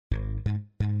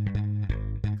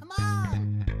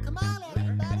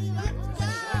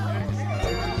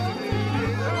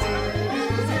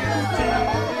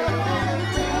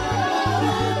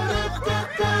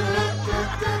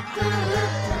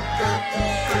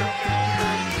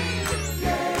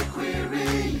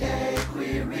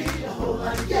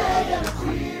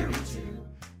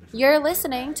You're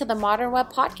listening to the Modern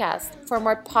Web Podcast. For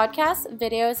more podcasts,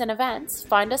 videos, and events,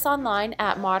 find us online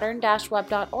at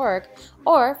modern-web.org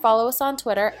or follow us on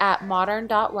Twitter at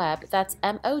modern.web. That's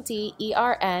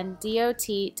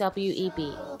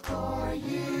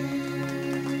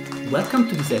MODERNDOTWEB. Welcome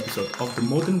to this episode of the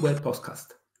Modern Web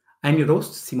Podcast. I'm your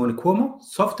host, Simone Cuomo,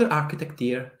 software architect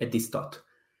here at ThisDot,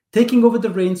 taking over the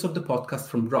reins of the podcast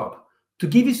from Rob to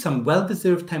give you some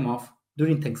well-deserved time off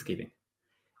during Thanksgiving.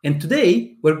 And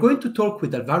today, we're going to talk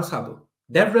with Alvaro Sabo,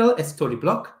 DevRel at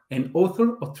Storyblock and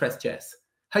author of TresJS.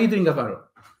 How are you doing, Alvaro?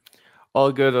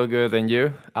 All good. And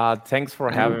you? Thanks for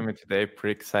having me today.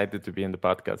 Pretty excited to be in the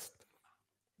podcast.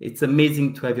 It's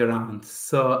amazing to have you around.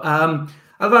 So,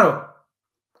 Alvaro,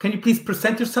 can you please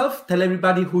present yourself, tell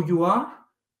everybody who you are,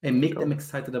 and make them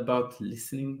excited about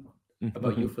listening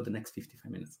about you for the next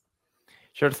 55 minutes?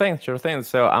 Sure thing.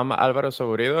 So I'm Alvaro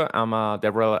Saburido. I'm a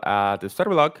DevRel at the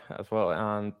Storyblock as well,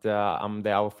 and I'm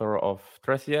the author of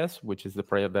TresJS, which is the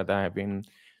project that I have been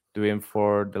doing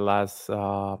for the last,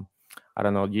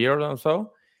 year or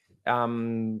so.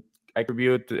 I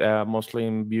contribute mostly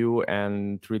in Vue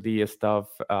and 3D stuff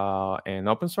in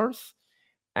open source.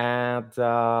 And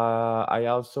I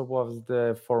also was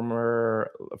the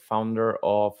former founder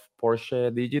of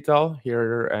Porsche Digital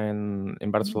here in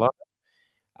Barcelona.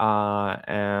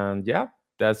 And yeah,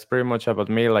 that's pretty much about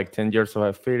me, like 10 years of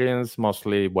experience,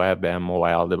 mostly web and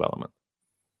mobile development.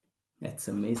 That's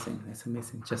amazing.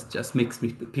 Just makes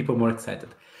people more excited.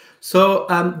 So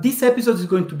this episode is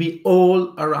going to be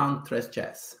all around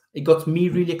TresJS. It got me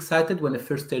really excited when I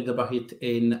first heard about it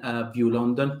in Vue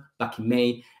London back in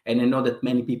May, and I know that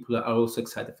many people are also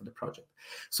excited for the project.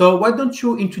 So why don't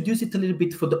you introduce it a little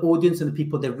bit for the audience and the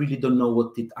people that really don't know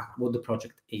what the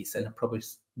project is, and are probably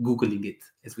Googling it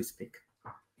as we speak.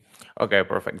 Okay,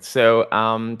 perfect. So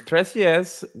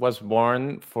TresJS was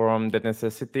born from the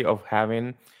necessity of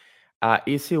having an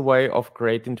easy way of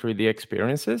creating 3D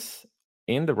experiences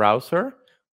in the browser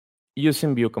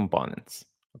using Vue components.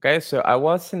 Okay, so I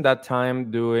was in that time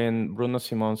doing Bruno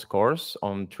Simon's course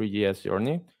on 3JS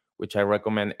Journey, which I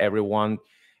recommend everyone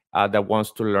that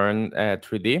wants to learn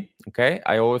 3D. Okay,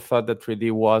 I always thought that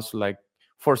 3D was like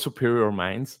for superior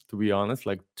minds, to be honest,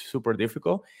 like super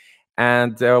difficult.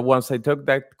 And once I took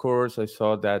that course, I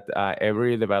saw that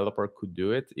every developer could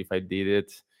do it. If I did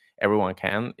it, everyone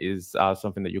can, is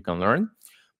something that you can learn.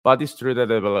 But it's true that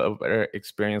the developer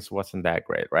experience wasn't that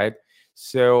great, right?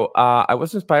 So I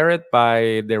was inspired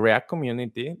by the React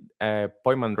community.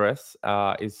 Poimandres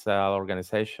is an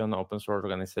organization, open source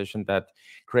organization that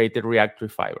created React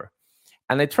Refiber.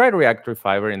 And I tried React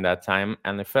Refiber in that time,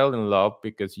 and I fell in love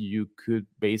because you could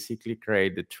basically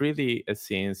create the 3D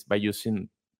scenes by using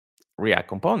React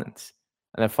components.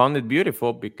 And I found it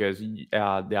beautiful because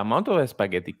the amount of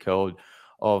spaghetti code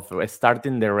of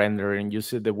starting the rendering,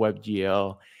 using the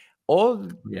WebGL, all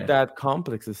that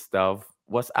complex stuff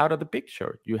was out of the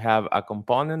picture. You have a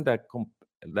component that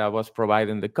was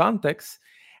providing the context,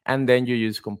 and then you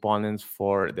use components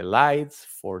for the lights,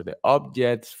 for the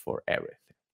objects, for everything.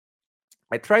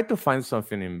 I tried to find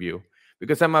something in Vue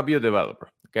because I'm a Vue developer.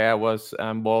 Okay, I was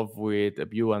involved with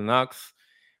Vue and Nux,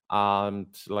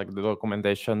 like the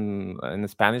documentation in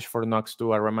Spanish for Nux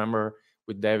too. I remember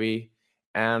with Debbie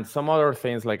and some other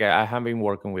things. Like I have been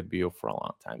working with Vue for a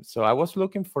long time, so I was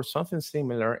looking for something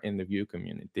similar in the Vue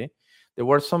community. There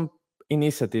were some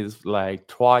initiatives like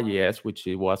TresJS, which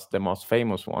was the most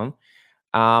famous one.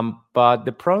 But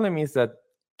the problem is that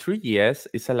 3JS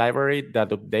is a library that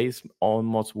updates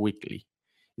almost weekly.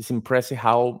 It's impressive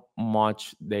how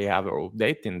much they have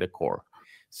updating the core.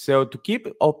 So to keep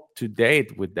up to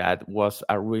date with that was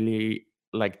a really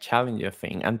challenging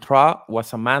thing. And Tra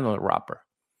was a manual wrapper.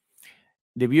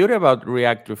 The beauty about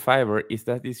React Refiber is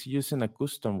that it's using a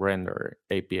custom render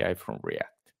API from React.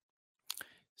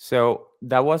 So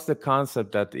that was the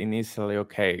concept that initially,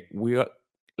 okay,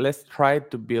 let's try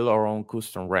to build our own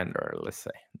custom render, let's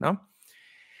say, no?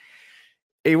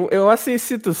 It was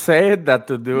easy to say it than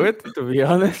to do it, to be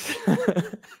honest.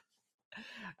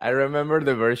 I remember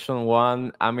the version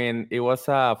 1. I mean, it was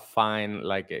a fine,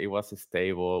 it was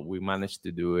stable. We managed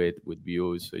to do it with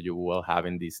Vue. So you were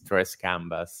having this Tres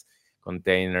canvas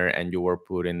container, and you were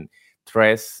putting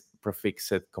Tres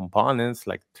prefixed components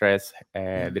like Tres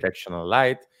directional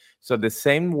light. So the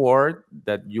same word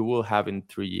that you will have in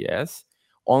 3JS,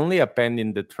 only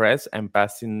appending the Tres and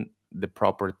passing the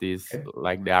properties,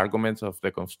 like the arguments of the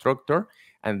constructor,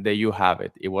 and there you have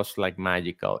it. It was like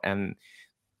magical. And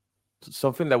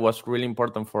something that was really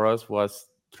important for us was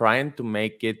trying to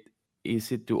make it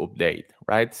easy to update,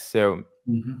 right? So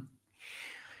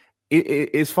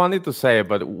it's funny to say,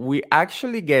 but we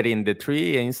actually get in the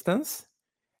 3 instance,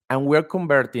 and we're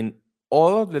converting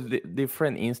all of the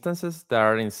different instances that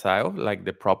are inside, like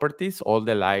the properties, all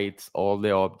the lights, all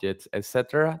the objects,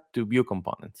 etc., to Vue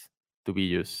components to be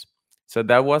used. So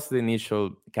that was the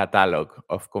initial catalog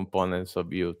of components of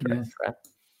Vue.js, right?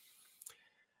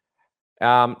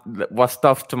 Was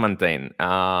tough to maintain.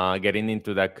 Getting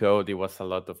into that code, it was a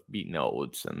lot of B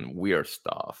nodes and weird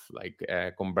stuff, like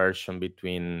conversion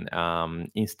between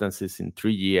instances in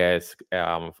TresJS.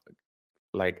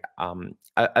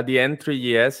 At the end,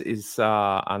 TresJS is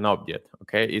an object.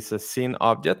 Okay, it's a scene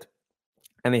object,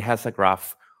 and it has a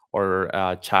graph or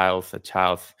a child.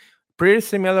 Pretty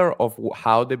similar of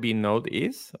how the B node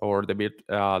is, or the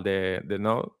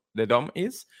node, the DOM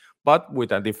is, but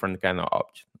with a different kind of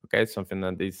object. Okay, something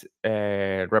that is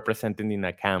represented in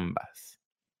a canvas.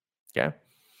 Okay,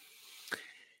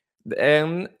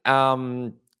 and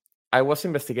I was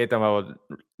investigating about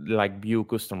like Vue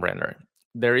custom render.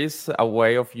 There is a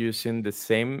way of using the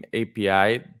same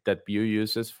API that Vue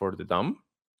uses for the DOM.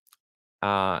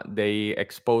 They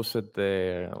exposed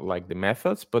the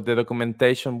methods, but the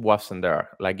documentation wasn't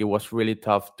there. Like, it was really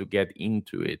tough to get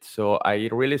into it. So I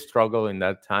really struggled in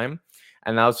that time.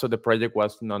 And also the project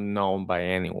was not known by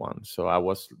anyone. So I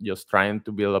was just trying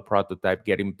to build a prototype,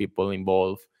 getting people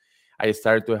involved. I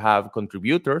started to have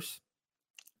contributors.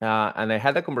 And I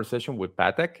had a conversation with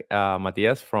Patek,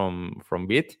 Matthias from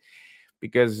Vite,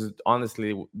 because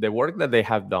honestly, the work that they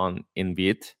have done in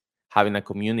Vite, having a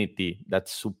community that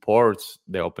supports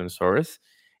the open source,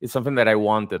 is something that I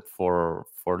wanted for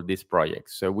this project.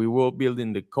 So we were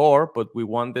building the core, but we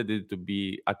wanted it to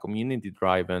be a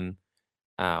community-driven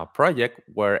project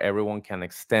where everyone can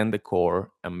extend the core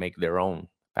and make their own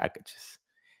packages.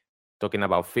 Talking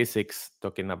about physics,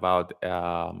 talking about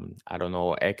I don't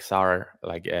know, XR,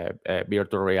 like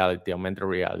virtual reality, augmented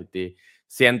reality,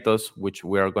 Cientos, which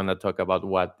we are going to talk about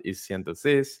what Cientos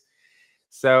is.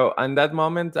 So in that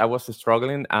moment, I was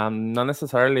struggling. Not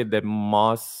necessarily the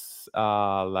most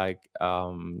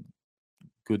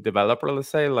good developer, let's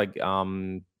say, like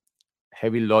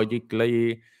heavy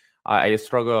logically. I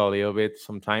struggle a little bit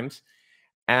sometimes.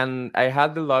 And I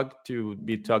had the luck to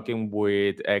be talking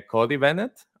with Cody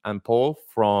Bennett and Paul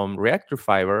from Reactor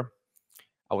Fiber.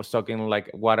 I was talking like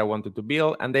what I wanted to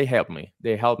build, and they helped me.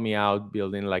 They helped me out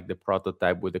building like the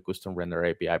prototype with the custom render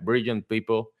API. Brilliant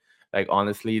people. Like,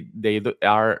 honestly, they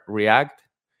are React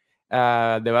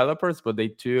developers, but they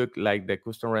took like the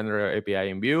custom render API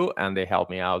in Vue, and they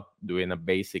helped me out doing a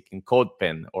basic in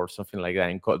CodePen or something like that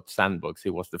in Code Sandbox.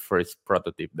 It was the first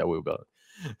prototype that we built.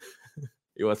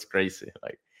 It was crazy,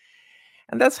 like,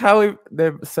 and that's how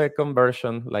the second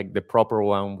version, like the proper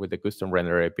one with the custom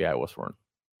render API, was run.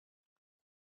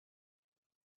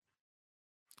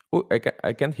 Oh,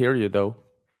 I can't hear you though.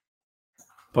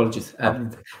 Apologies.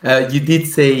 You did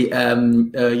say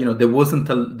there was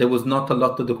not a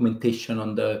lot of documentation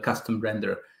on the custom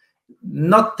render.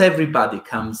 Not everybody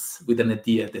comes with an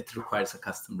idea that requires a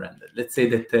custom render. Let's say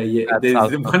that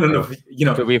there's one of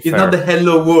it's fair. not the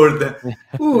hello world.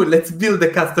 Ooh, let's build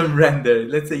a custom render.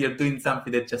 Let's say you're doing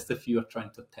something that just a few are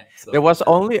trying to attempt. So, there was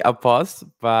only a post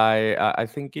by I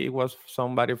think it was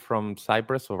somebody from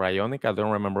Cypress or Ionic, I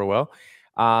don't remember well,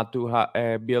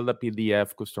 to build a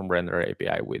PDF custom render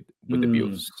API with the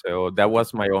views. So that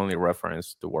was my only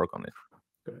reference to work on it.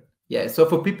 Yeah. So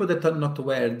for people that are not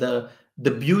aware,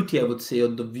 the beauty, I would say,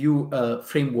 of the Vue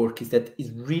framework is that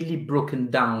it's really broken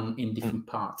down in different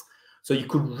parts. So you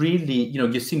could really,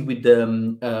 you're seeing with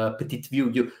the Petit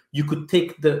Vue, you could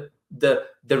take the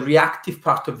reactive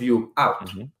part of Vue out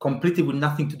completely with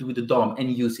nothing to do with the DOM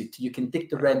and use it. You can take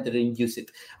the render and use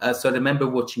it. So I remember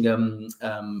watching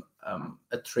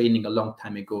a training a long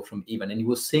time ago from Ivan, and he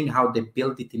was saying how they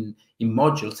build it in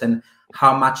modules and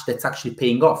how much that's actually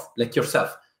paying off. Like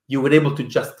yourself, you were able to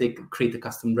just create a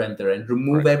custom render and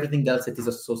remove everything else that is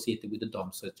associated with the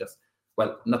DOM. So it's just,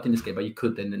 well, not in this case, but you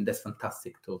could, and that's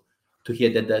fantastic to hear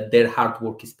that their hard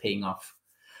work is paying off.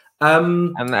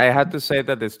 And I had to say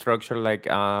that the structure, like,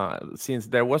 since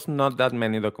there was not that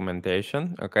many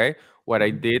documentation, okay, what I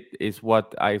did is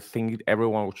what I think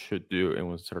everyone should do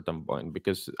in a certain point,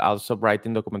 because also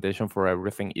writing documentation for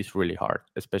everything is really hard,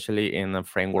 especially in a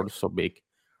framework so big,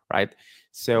 right?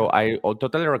 So I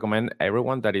totally recommend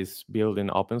everyone that is building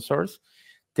open source,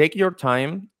 take your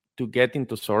time to get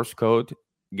into source code,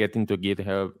 get into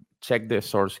GitHub, check the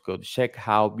source code, check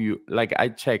how Vue, like I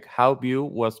check how Vue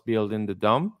was building the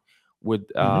DOM with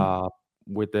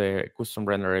the custom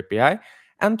render API,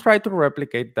 and try to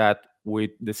replicate that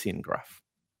with the scene graph.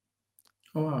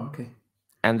 Oh, okay.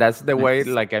 And that's the way,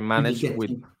 like, I managed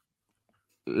with,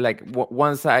 like,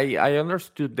 once I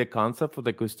understood the concept of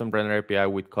the custom render API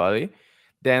with Cody,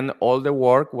 then all the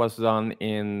work was done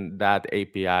in that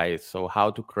API. So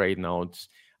how to create nodes,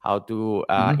 how to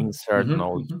insert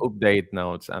nodes, update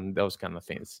nodes, and those kind of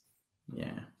things.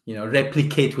 Yeah,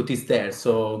 replicate what is there.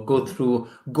 So go through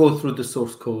the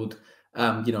source code,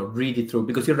 read it through,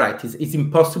 because you're right. It's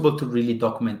impossible to really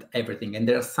document everything, and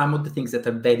there are some of the things that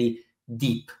are very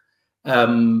deep,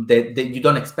 that you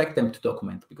don't expect them to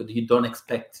document, because you don't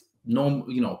expect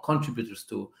contributors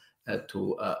to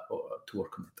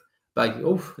work on it. But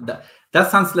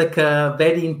that sounds like a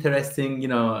very interesting,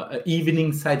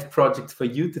 evening side project for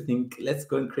you to think, let's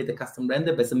go and create a custom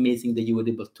render. But it's amazing that you were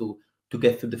able to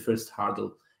get through the first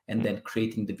hurdle and then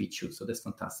creating the V2. So that's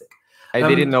fantastic. I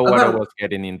didn't know what I was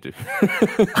getting into.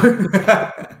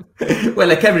 Well,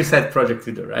 like every side project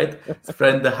you do, right?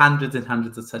 Spread the hundreds and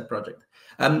hundreds of side projects.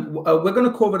 We're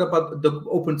going to cover about the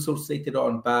open source later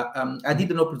on, but I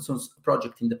did an open source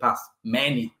project in the past,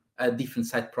 many different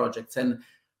side projects. And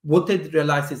what I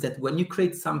realized is that when you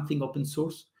create something open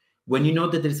source, when you know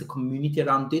that there is a community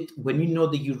around it, when you know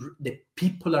that the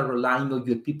people are relying on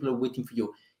you, people are waiting for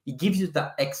you, it gives you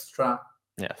that extra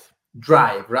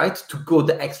drive, right, to go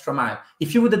the extra mile.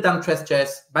 If you would have done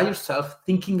TresJS by yourself,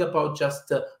 thinking about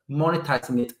just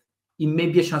monetizing it, it may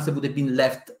be a chance it would have been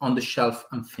left on the shelf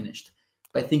unfinished.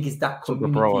 But I think it's that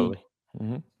community.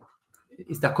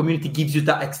 It's that community gives you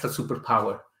that extra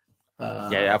superpower.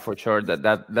 Yeah, for sure.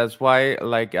 That's why,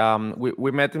 like,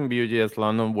 we met in Vue.js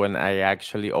London when I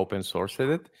actually open sourced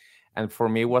it. And for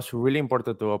me, it was really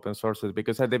important to open source it,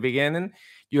 because at the beginning,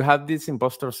 you have this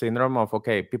imposter syndrome of,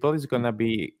 okay, people is going to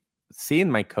be seeing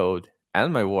my code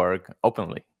and my work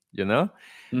openly,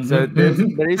 So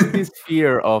there is this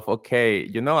fear of, okay,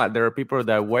 there are people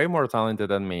that are way more talented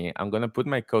than me. I'm going to put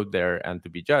my code there and to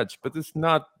be judged. But it's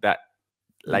not that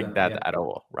at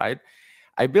all, right?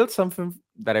 I built something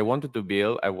that I wanted to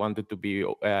build. I wanted to be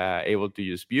able to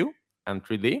use Vue and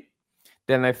 3D.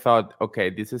 Then I thought, okay,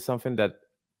 this is something that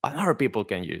other people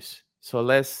can use. So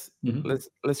let's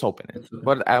open it.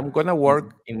 But I'm gonna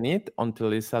work in it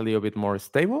until it's a little bit more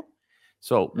stable.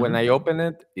 So when I open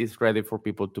it, it's ready for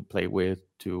people to play with,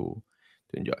 to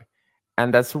enjoy.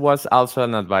 And that was also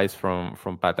an advice from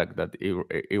Patak, that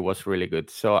it was really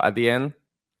good. So at the end,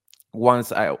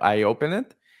 once I open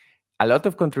it, a lot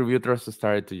of contributors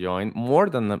started to join,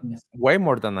 way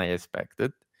more than I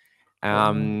expected.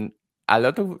 A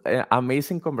lot of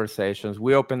amazing conversations.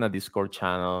 We opened a Discord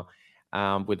channel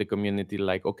with the community,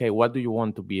 like, okay, what do you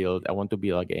want to build? I want to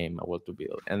build a game. I want to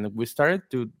build. And we started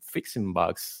to fixing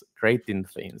bugs, creating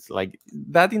things, like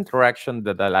that interaction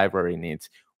that the library needs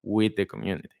with the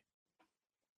community.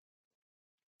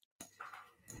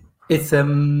 It's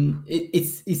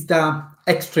the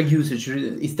extra usage,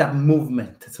 it's that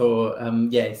movement. So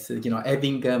it's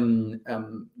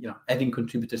having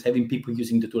contributors, having people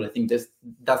using the tool. I think does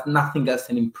nothing else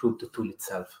than improve the tool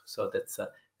itself. So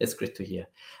that's great to hear.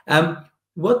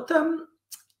 What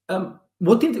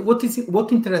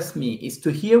interests me is to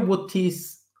hear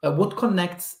what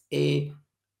connects a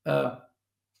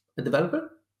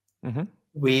developer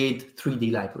with 3D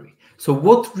library. So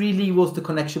what really was the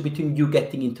connection between you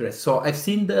getting interest? So I've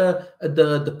seen the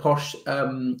Porsche,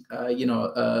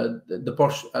 the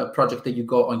Porsche project that you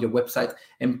got on your website,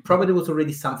 and probably there was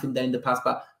already something there in the past.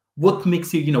 But what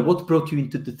makes you, what brought you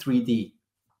into the 3D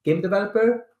game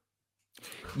developer?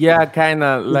 Yeah, kind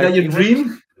of. Is that your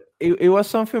dream? It was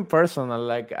something personal.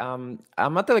 Like, I'm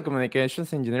a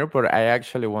telecommunications engineer, but I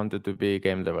actually wanted to be a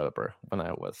game developer when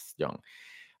I was young.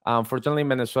 Unfortunately, in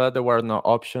Venezuela, there were no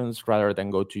options rather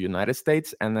than go to United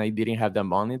States, and I didn't have the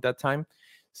money at that time.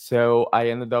 So I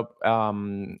ended up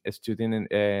studying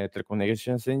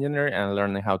telecommunications engineer and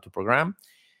learning how to program.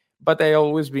 But I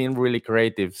always been really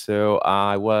creative. So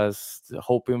I was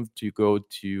hoping to go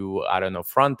to, I don't know,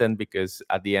 front end, because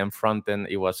at the end, front end,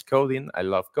 it was coding. I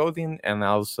love coding. And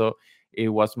also it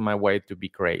was my way to be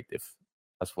creative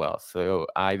as well. So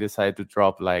I decided to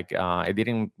drop, like, I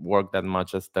didn't work that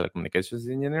much as telecommunications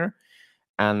engineer.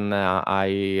 And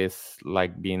I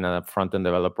like being a front-end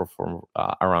developer for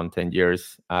around 10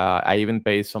 years. I even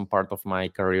paid some part of my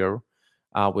career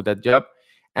with that job.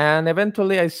 And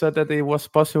eventually I saw that it was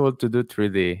possible to do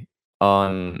 3D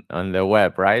on the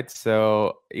web, right?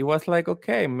 So it was like,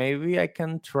 okay, maybe I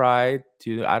can try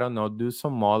to, I don't know, do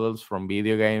some models from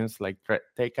video games, like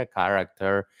take a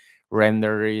character,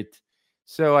 render it.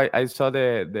 So I saw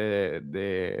the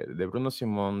Bruno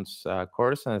Simon's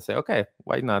course, and I said, okay,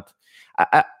 why not?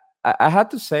 I had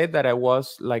to say that I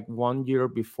was like 1 year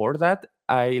before that,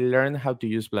 I learned how to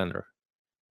use Blender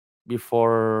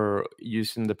before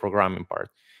using the programming part.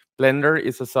 Blender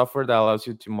is a software that allows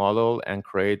you to model and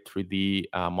create 3D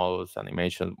models,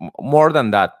 animation. More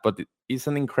than that, but is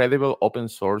an incredible open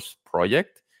source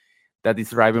project that is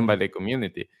driven by the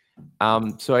community.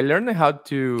 So I learned how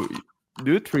to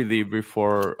do 3D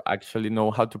before actually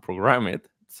know how to program it.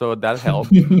 So that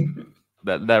helped.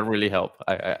 That really helped.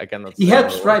 I cannot It say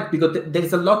helps, otherwise. right? Because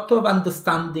there's a lot of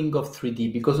understanding of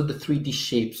 3D because of the 3D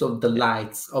shapes, of the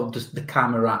lights, of the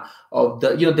camera, of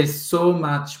the, there's so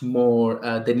much more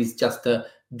than is just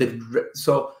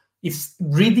so if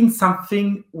reading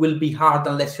something will be hard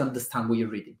unless you understand what you're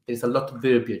reading. There's a lot of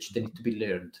verbiage that need to be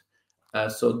learned.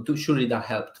 Surely that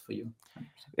helped for you.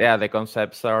 Yeah, the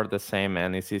concepts are the same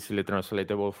and it's easily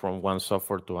translatable from one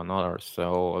software to another.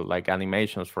 So like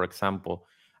animations, for example,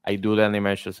 I do the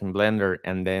animations in Blender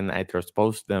and then I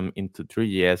transpose them into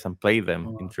 3JS and play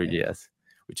them in 3JS,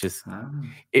 which is,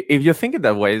 if you think it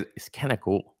that way, it's kind of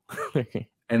cool.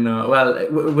 And well,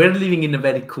 we're living in a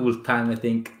very cool time, I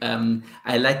think.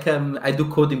 I do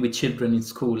coding with children in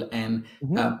school, and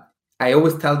I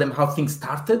always tell them how things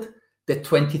started. That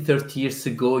 20, 30 years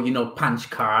ago, punch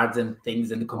cards and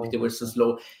things, and the computer were so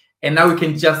slow. And now we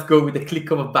can just go with the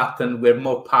click of a button. We're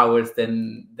more powers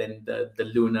than the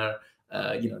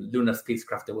lunar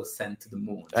spacecraft that was sent to the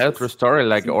moon. That's a true story.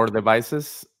 Like our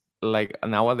devices, like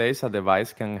nowadays, a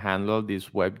device can handle this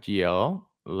WebGL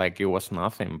like it was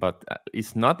nothing, but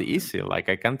it's not easy. Like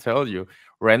I can tell you,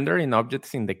 rendering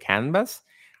objects in the canvas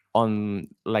on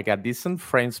like a decent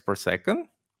frames per second,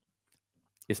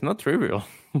 it's not trivial.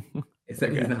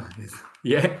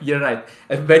 Yeah, you're right.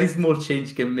 A very small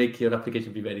change can make your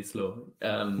application be very slow.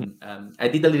 I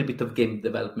did a little bit of game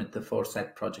development for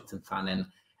side projects and fun, and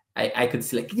I could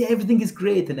see like, yeah, everything is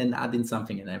great, and then add in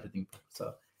something and everything.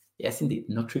 So yes, indeed,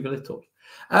 not trivial at all.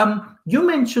 You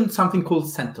mentioned something called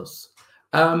CentOS.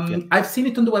 I've seen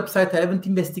it on the website. I haven't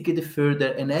investigated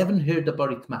further, and I haven't heard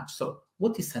about it much. So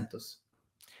what is CentOS?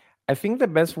 I think the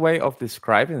best way of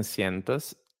describing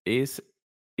CentOS is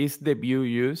the Vue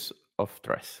use of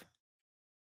Tres.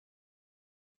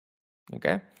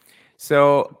 Okay,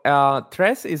 so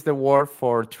tres is the word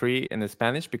for three in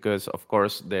Spanish because, of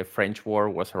course, the French word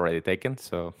was already taken.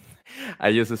 So I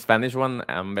use the Spanish one.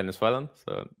 I'm Venezuelan,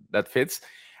 so that fits.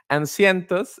 And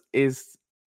cientos is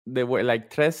the way,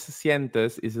 like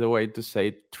 300 is the way to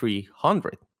say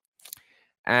 300.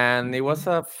 And it was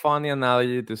a funny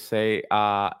analogy to say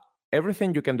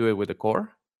everything you can do it with the core,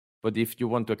 but if you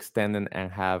want to extend it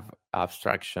and have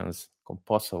abstractions,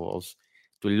 composables,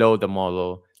 to load the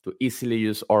model, to easily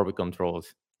use orbit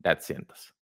controls, that's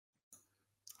CentOS.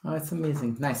 Oh, that's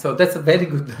amazing. Nice. So that's a very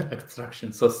good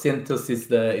abstraction. So CentOS is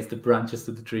the branches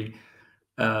to the tree.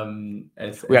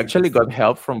 We actually got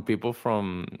help from people,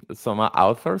 from some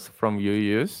authors from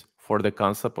UUs for the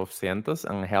concept of CentOS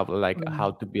and help like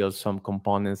how to build some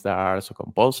components that are also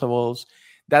composables.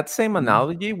 That same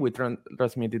analogy we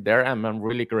transmitted there, and I'm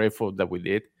really grateful that we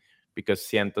did, because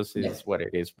CentOS is what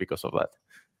it is because of that.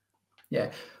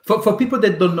 Yeah. For people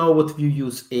that don't know what Vue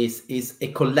use is a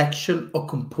collection of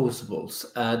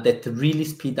composables that really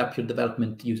speed up your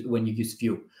development when you use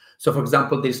Vue. So, for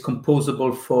example, there's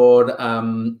composable for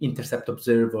intercept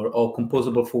observer, or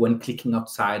composable for when clicking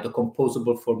outside, or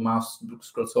composable for mouse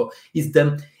scroll. So, is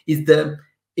the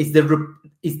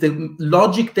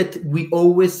logic that we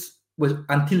always,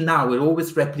 until now, we're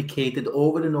always replicated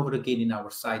over and over again in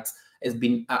our sites, has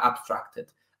been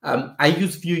abstracted. I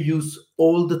use Vue use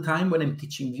all the time when I'm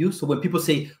teaching Vue. So when people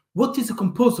say, what is a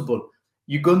composable?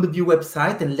 You go on the Vue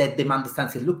website and let them understand,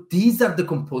 say, look, these are the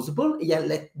composable. Yeah,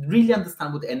 really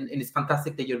understand what, and it's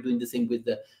fantastic that you're doing the same with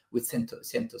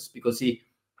CentOS, because it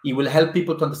will help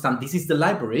people to understand this is the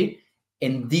library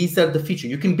and these are the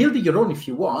features. You can build it your own if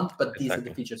you want, but these are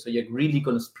the features. So you're really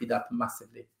going to speed up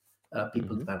massively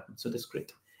people development. So that's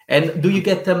great. And do you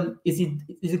get is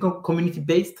it community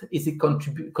based? Is it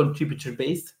contributor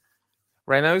based?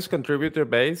 Right now it's contributor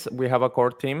based. We have a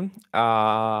core team.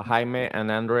 Jaime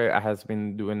and Andre has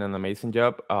been doing an amazing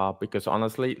job because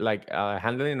honestly, like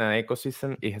handling an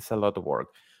ecosystem, it has a lot of work.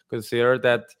 Consider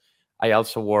that I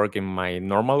also work in my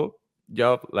normal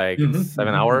job, like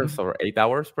 7 hours or 8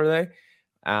 hours per day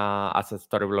as a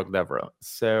Storyblock developer.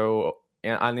 So,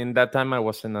 and in that time I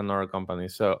was in another company.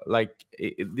 So like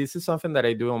this is something that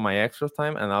I do on my extra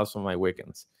time and also my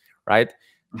weekends, right?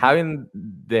 Having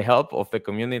the help of the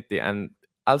community, and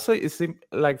also it's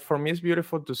like, for me, it's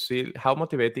beautiful to see how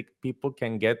motivated people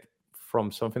can get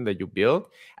from something that you build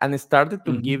and started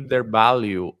to give their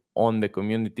value on the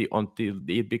community until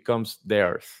it becomes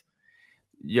theirs.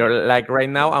 You're like, right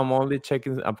now I'm only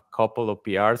checking a couple of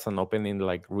PRs and opening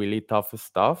like really tough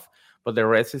stuff, but the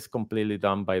rest is completely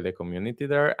done by the community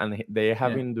there, and they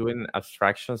have been doing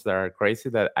abstractions that are crazy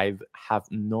that I have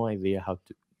no idea how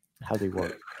they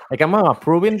work. Like I'm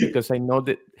approving because I know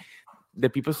that the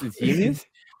people's genius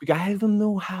because I don't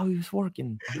know how it's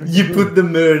working. You put the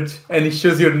merge and it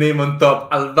shows your name on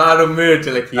top, Alvaro merge.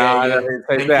 Like, yeah. It says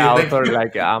Thank the you, thank author. you.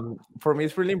 Like, for me,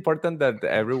 it's really important that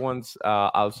everyone's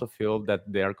also feel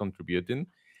that they are contributing.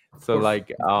 Of So, course.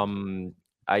 like,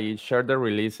 I shared the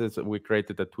releases. We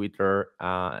created a Twitter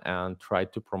and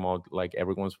tried to promote like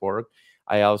everyone's work.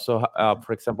 I also,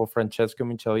 for example, Francesco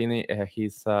Michelini,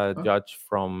 he's a judge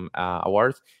from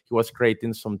awards. He was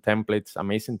creating some templates,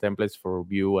 amazing templates for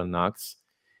Vue and Nux.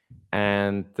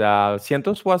 And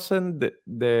Cientos wasn't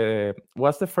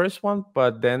was the first one,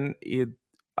 but then it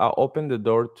opened the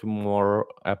door to more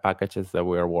packages that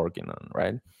we are working on,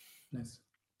 right? Nice.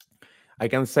 I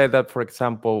can say that, for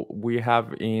example, we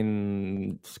have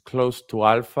in close to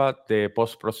alpha the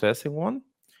post-processing one,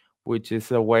 which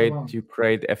is a way to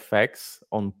create effects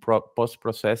on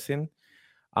post-processing.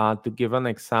 To give an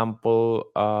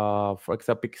example, for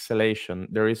example, pixelation,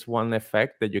 there is one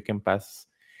effect that you can pass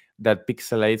that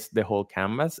pixelates the whole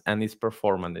canvas and is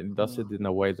performant. It does it in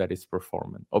a way that is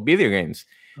performant. Or video games.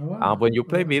 When you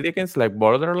play video games like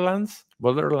Borderlands,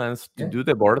 to do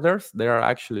the borders, they are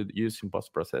actually using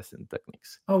post-processing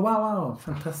techniques. Oh, wow,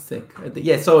 fantastic.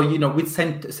 Yeah, so, with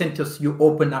CentOS, you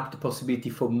open up the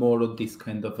possibility for more of this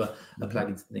kind of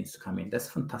plugins that needs to come in. That's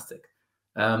fantastic.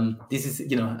 This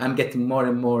is, I'm getting more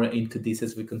and more into this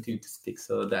as we continue to speak.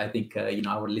 So that I think,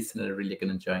 our listeners are really going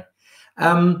to enjoy.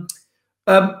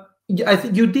 I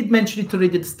think you did mention it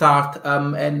already at the start,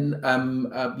 and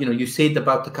you said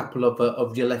about a couple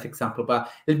of real life examples,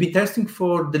 but it'll be interesting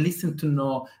for the listener to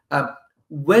know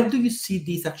where do you see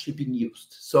these actually being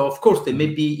used. So, of course, there may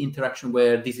be interaction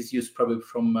where this is used probably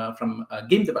from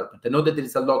game development. I know that there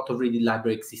is a lot of really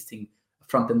library existing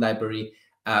front-end library,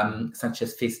 such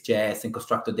as Face.js and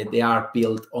Constructor, that they are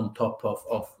built on top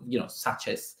of such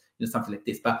as something like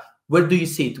this, but where do you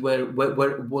see it? Where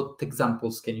what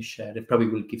examples can you share? It probably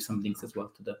will give some links as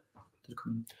well to the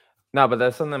community. No, but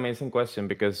that's an amazing question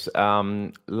because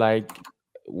like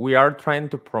we are trying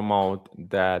to promote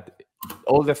that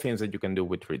all the things that you can do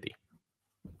with 3D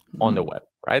on the web,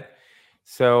 right?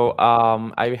 So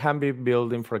I have been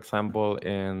building, for example,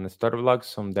 in Storyblocks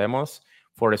some demos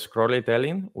for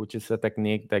scrollytelling, which is a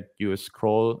technique that you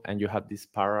scroll and you have these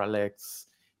parallax,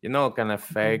 kind of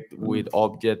effect with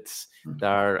objects that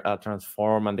are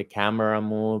transformed and the camera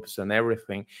moves and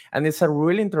everything. And it's a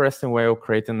really interesting way of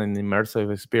creating an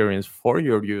immersive experience for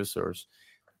your users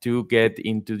to get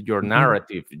into your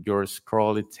narrative, your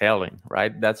scrollytelling,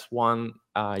 right? That's one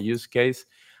use case.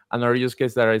 Another use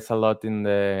case that is a lot in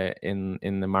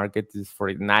the market is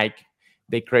for Nike.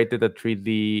 They created a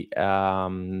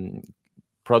 3D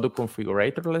product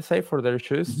configurator, let's say, for their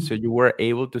shoes. So you were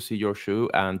able to see your shoe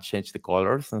and change the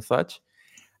colors and such.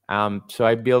 So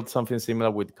I built something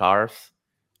similar with cars,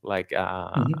 like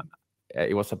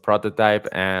it was a prototype,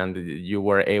 and you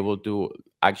were able to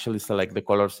actually select the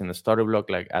colors in the Storyblock,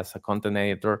 like as a content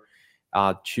editor,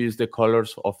 choose the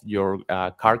colors of your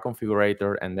car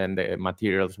configurator, and then the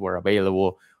materials were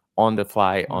available on the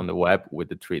fly on the web with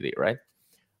the 3D, right?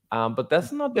 But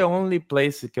that's not the only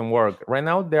place it can work. Right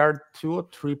now, there are 2 or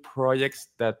 3 projects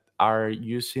that are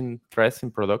using Tres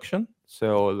in production.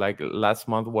 So like last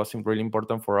month wasn't really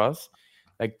important for us.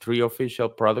 Like 3 official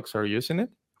products are using it.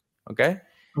 Okay.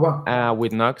 Wow.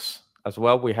 With Nux as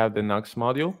well, we have the Nux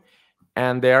module.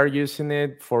 And they are using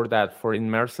it for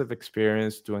immersive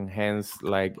experience to enhance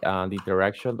like the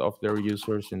interaction of their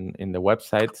users in the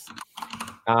websites.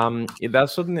 It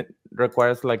also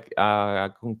requires like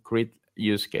a concrete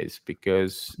use case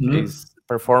because it's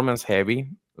performance heavy,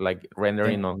 like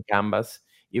rendering on canvas.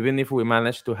 Even if we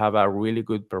manage to have a really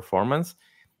good performance,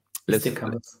 it's the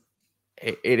canvas.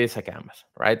 It is a canvas,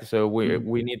 right? So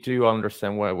we need to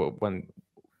understand when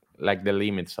like the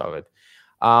limits of it.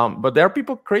 But there are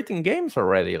people creating games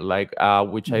already, like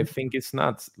which I think is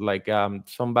nuts. Like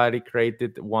somebody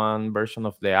created one version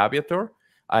of the Aviator.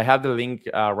 I have the link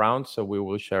around, so we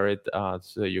will share it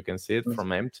so you can see it from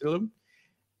MTLib.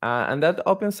 And that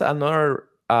opens another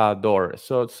door.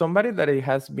 So somebody that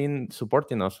has been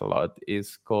supporting us a lot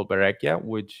is called Berekia,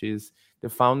 which is the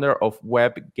founder of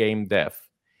Web Game Dev.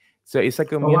 So it's a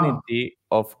community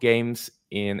of games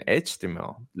in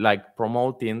HTML, like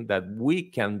promoting that we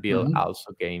can build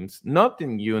also games, not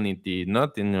in Unity,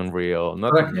 not in Unreal,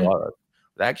 not in Godot,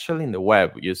 but actually in the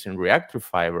web using Reactive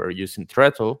Fiber, using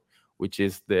Treadle, which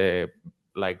is the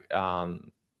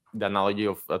analogy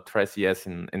of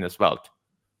TresJS in Svelte,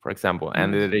 for example.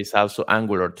 And there is also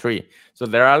Angular 3. So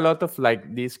there are a lot of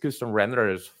like these custom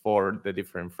renderers for the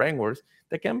different frameworks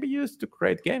that can be used to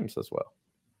create games as well.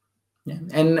 Yeah.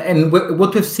 And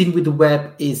what we've seen with the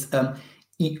web is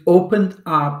it opened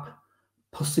up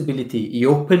possibility. He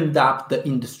opened up the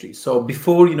industry. So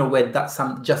before, we had that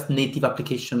some just native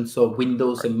applications, so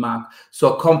Windows and Mac.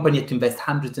 So a company had to invest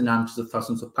hundreds and hundreds of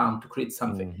thousands of pounds to create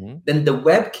something. Then the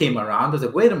web came around. I was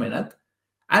like, wait a minute,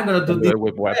 I'm going to do this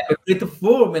with web, create a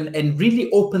form, and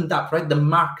really opened up, right? The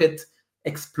market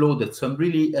exploded. So I'm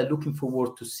really looking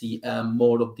forward to see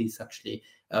more of this actually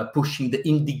pushing the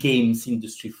indie games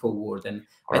industry forward. And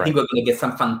I think we're going to get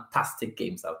some fantastic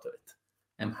games out of it.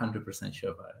 I'm 100%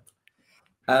 sure about it.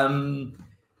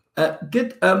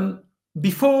 Good.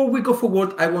 Before we go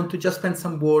forward, I want to just spend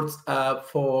some words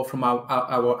from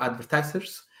our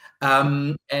advertisers.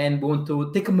 And we want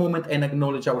to take a moment and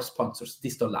acknowledge our sponsors,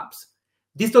 Digital Labs.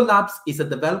 Digital Labs is a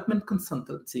development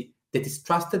consultancy that is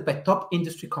trusted by top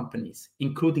industry companies,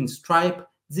 including Stripe,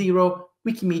 Xero,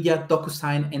 Wikimedia,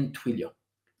 DocuSign, and Twilio.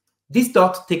 This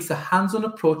takes a hands-on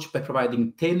approach by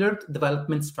providing tailored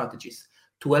development strategies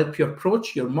to help you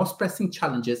approach your most pressing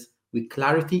challenges with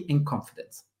clarity and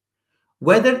confidence.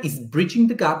 Whether it's bridging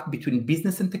the gap between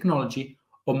business and technology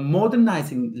or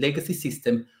modernizing legacy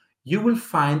system, you will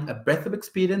find a breadth of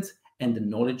experience and the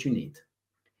knowledge you need.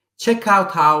 Check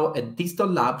out how Digital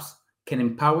Labs can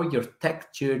empower your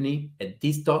tech journey at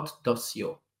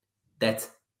dis.co. That's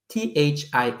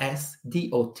THISDOT.co.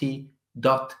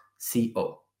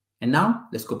 And now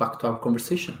let's go back to our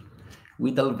conversation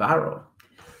with Alvaro.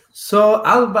 So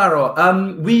Alvaro,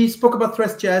 we spoke about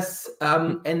TresJS,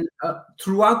 and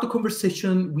throughout the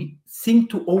conversation, we seem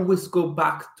to always go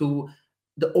back to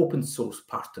the open source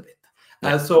part of it.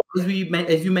 So as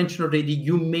you mentioned already,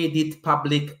 you made it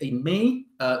public in May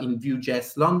in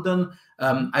Vue.js London.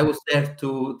 I was there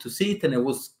to see it, and I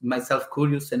was myself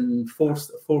curious and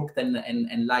forked and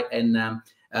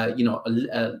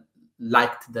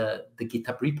liked the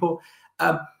GitHub repo.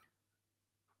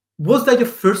 Was that your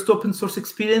first open source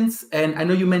experience? And I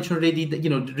know you mentioned already that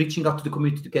reaching out to the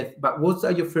community to get, but was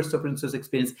that your first open source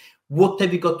experience? What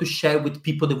have you got to share with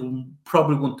people that will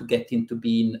probably want to get into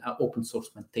being an open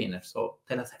source maintainer? So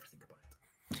tell us everything about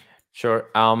it. Sure.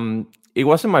 It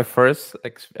wasn't my first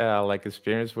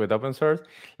experience with open source.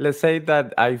 Let's say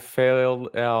that I failed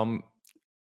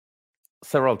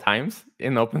several times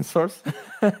in open source.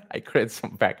 I created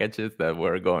some packages that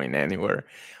were going anywhere,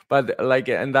 but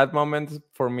in that moment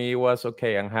for me it was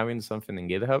okay. I'm having something in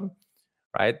GitHub,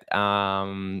 right?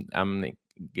 I'm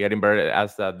getting better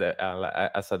as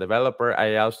a developer.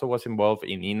 I also was involved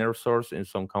in inner source in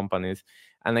some companies,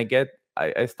 and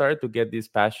I started to get this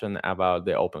passion about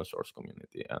the open source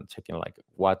community and checking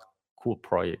what cool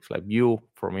projects. Like Vue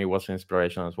for me was an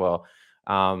inspiration as well.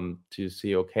 To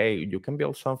see, okay, you can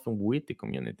build something with the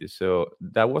community. So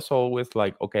that was always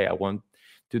okay, I want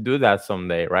to do that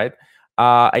someday, right?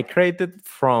 I created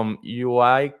from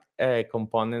UI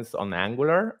components on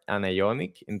Angular and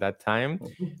Ionic in that time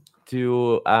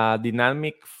to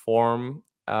dynamic form,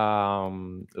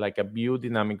 like a Vue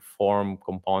dynamic form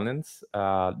components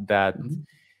that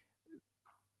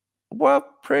were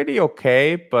pretty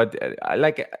okay, but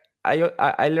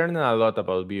I learned a lot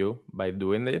about Vue by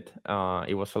doing it.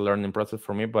 It was a learning process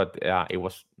for me, but it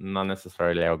was not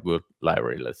necessarily a good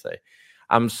library, let's say.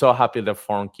 I'm so happy the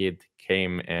FormKit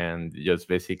came and just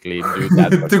basically do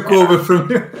that. Took over from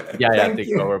you.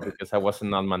 Took over because I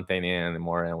wasn't not maintaining it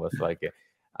anymore, and it was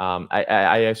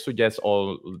I suggest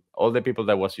all the people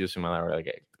that was using my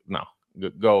library, no,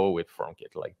 go with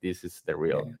FormKit. This is the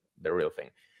real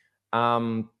thing.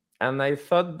 And I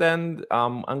thought then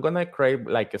I'm gonna create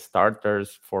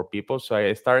starters for people. So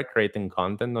I started creating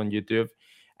content on YouTube,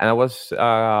 and I was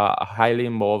highly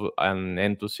involved and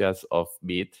enthusiast of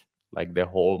Vite, the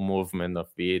whole movement of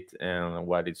Vite and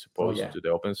what it's supposed to the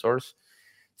open source.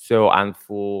 So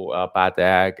Anfu,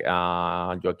 Patek,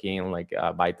 Joaquin,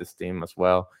 Vite's team as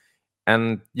well.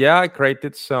 And I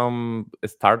created some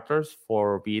starters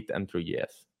for Vite and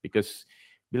TresJS because,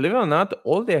 believe it or not,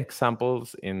 all the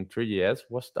examples in TresJS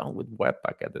was done with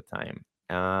Webpack at the time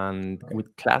and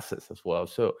with classes as well.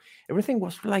 So everything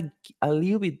was a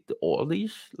little bit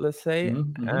oldish, let's say.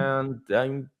 And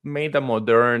I made a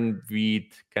modern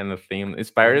Vite kind of thing,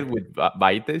 inspired with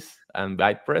Vites and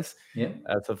VitePress.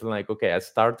 Something okay, I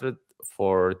started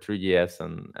for TresJS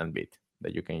and Vite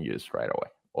that you can use right away,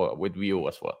 or with Vue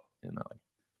as well.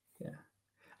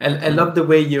 I love the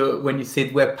way when you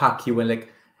said Webpack, you were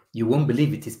you won't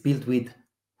believe it is built with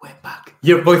Webpack.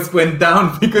 Your voice went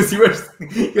down because you're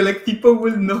people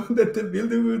will know that they're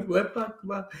building with Webpack.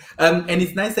 Wow. And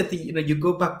it's nice that you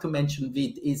go back to mention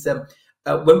Vite is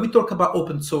when we talk about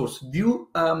open source, Vue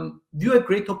a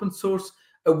great open source.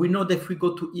 We know that if we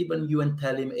go to even you and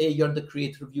tell him, hey, you're the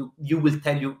creator of Vue, you will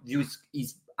tell you Vue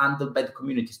is handled by the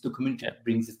community. It's the community that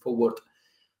brings it forward.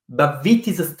 But Vite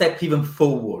is a step even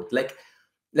forward.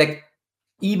 like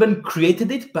even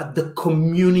created it, but the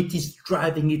community is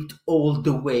driving it all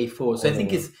the way forward. So I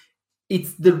think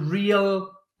it's the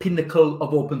real pinnacle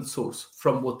of open source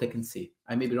from what I can see.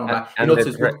 I may be wrong, but and also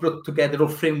it's what brought together all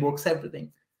frameworks,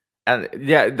 everything. and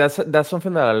yeah, that's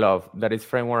something that I love, that is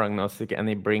framework agnostic and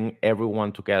it bring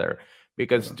everyone together.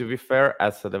 Because to be fair,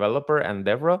 as a developer and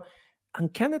Devra, I'm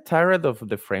kind of tired of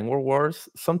the framework wars.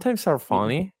 Sometimes are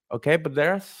funny, okay, but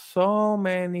there are so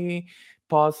many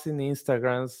posts in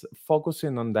Instagrams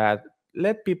focusing on that.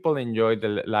 Let people enjoy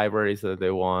the libraries that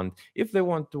they want. If they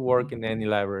want to work in any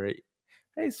library,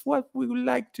 it's what we would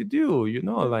like to do,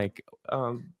 like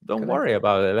don't worry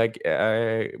about it, like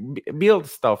build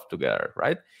stuff together,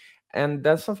 right? And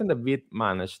that's something that Bit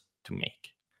managed to make.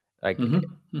 Like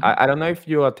I don't know if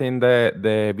you attend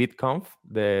the BitConf,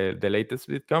 the latest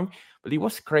BitConf, but it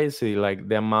was crazy. Like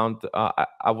the amount,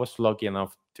 I was lucky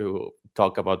enough to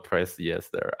talk about TresJS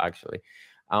there. Actually,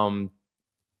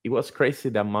 it was crazy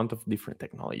the amount of different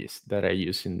technologies that I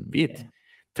use in Bit. Yeah.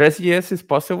 TresJS is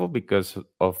possible because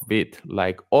of Bit.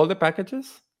 Like all the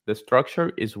packages, the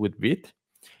structure is with Bit.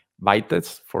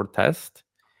 Bytes for test.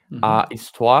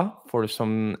 Histoire for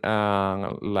some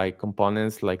like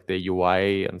components like the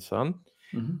UI and so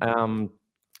on.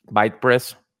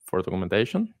 BytePress for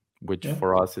documentation, which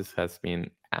for us has been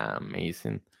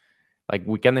amazing. Like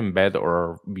we can embed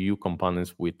or view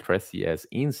components with TresJS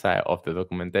inside of the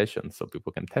documentation so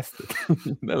people can test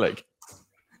it. They're like,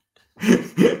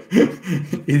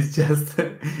 it's just,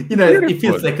 it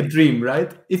feels like a dream,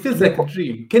 right? It feels like a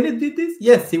dream. Can it do this?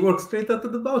 Yes, it works straight out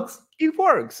of the box. It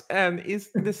works, and it's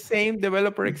the same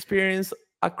developer experience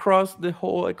across the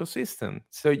whole ecosystem.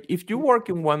 So if you work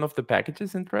in one of the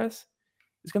packages in Tres,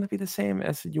 it's going to be the same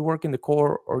as you work in the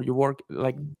core, or you work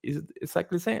like it's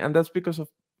exactly the same, and that's because of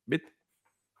Bit.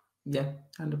 Yeah,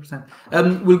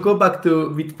 100%. We'll go back to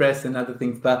BitPress and other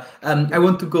things, but I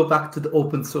want to go back to the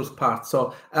open source part.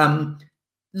 So,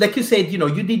 like you said,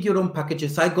 you did your own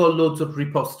packages. I got loads of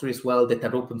repositories as well that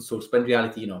are open source, but in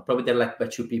reality, probably they're liked by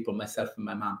two people, myself and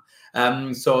my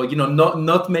mom. So,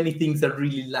 not many things are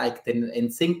really liked,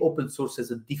 and saying open source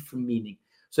has a different meaning.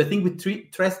 So I think with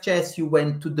TresJS, you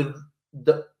went to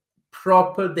the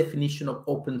proper definition of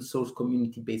open source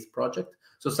community-based project.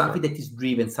 So something that is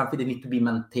driven, something that needs to be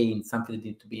maintained, something that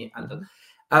needs to be handled.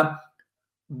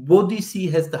 What do you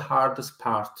see as the hardest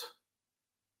part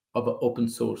of an open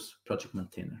source project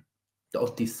maintainer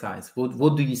of this size?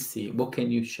 What do you see? What can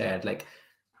you share?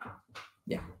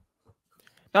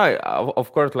 No,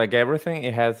 of course, like everything,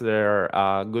 it has their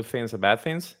good things and bad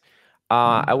things.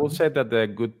 I will say that the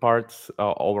good parts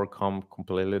overcome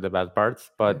completely the bad parts,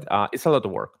 but it's a lot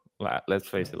of work. Let's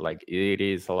face it, like it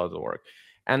is a lot of work.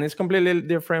 And it's completely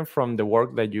different from the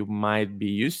work that you might be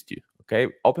used to. Okay,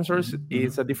 open source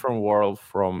is a different world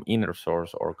from inner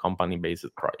source or company-based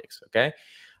projects. Okay,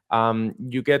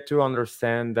 you get to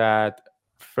understand that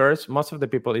first, most of the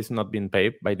people is not being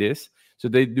paid by this, so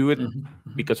they do it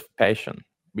because of passion,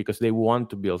 because they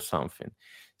want to build something.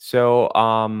 So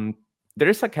there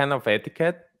is a kind of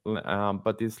etiquette,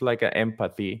 but it's like an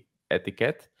empathy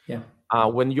etiquette. Yeah.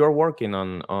 When you're working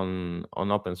on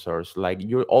open source, like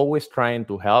you're always trying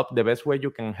to help. The best way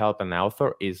you can help an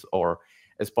author is or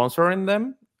sponsoring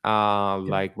them,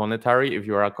 like monetary. If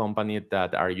you're a company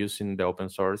that are using the open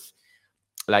source,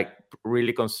 like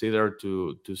really consider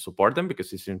to support them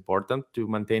because it's important to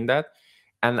maintain that.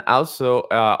 And also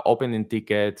opening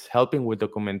tickets, helping with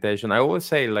documentation. I always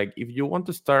say, like, if you want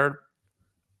to start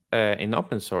in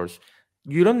open source,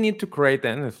 you don't need to create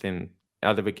anything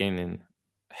at the beginning.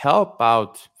 Help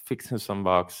out fixing some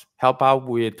bugs, help out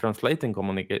with translating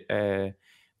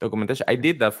documentation. I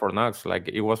did that for Nux. Like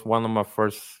it was one of my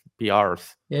first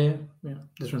PRs. Yeah.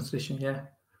 The translation, yeah.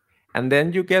 And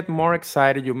then you get more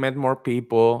excited. You met more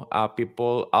people.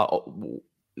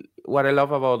 What I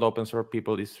love about open source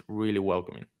people is really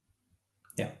welcoming.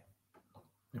 Yeah.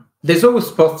 There's always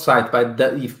spot side, but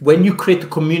when you create a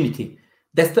community,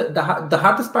 that's the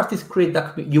hardest part is create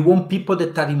that. You want people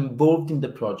that are involved in the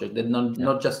project, that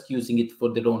not just using it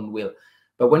for their own will.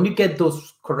 But when you get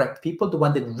those correct people, the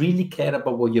one that really care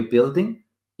about what you're building,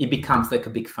 it becomes like a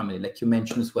big family, like you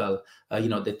mentioned as well. That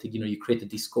you create a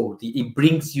Discord. It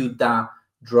brings you that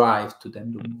drive to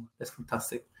them. That's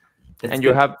fantastic. And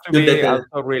you have to be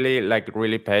also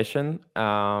really patient,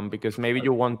 because maybe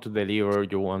you want to deliver,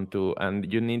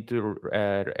 and you need to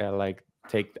like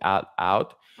take that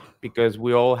out, because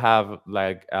we all have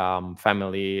like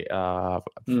family,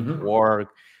 work.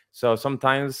 So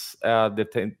sometimes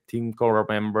the team core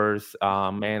members,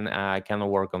 man, I cannot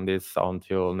work on this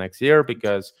until next year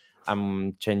because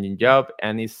I'm changing job,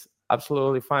 and it's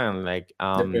absolutely fine. Like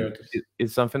The priorities.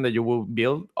 it's something that you will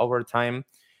build over time,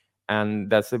 and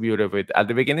that's the beauty of it. At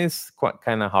the beginning, it's quite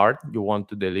kind of hard. You want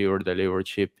to deliver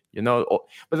cheap,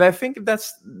 but I think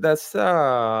that's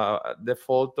the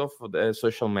fault of the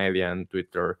social media and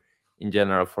Twitter in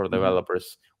general for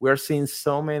developers. We are seeing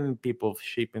so many people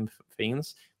shipping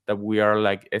things that we are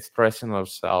like stressing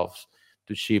ourselves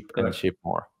to ship and ship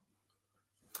more.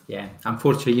 Yeah,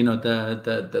 unfortunately,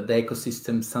 the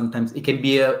ecosystem, sometimes it can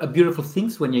be a beautiful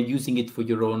thing when you're using it for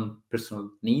your own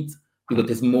personal needs, because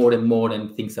there's more and more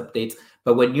and things updates.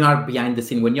 But when you are behind the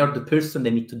scene, when you're the person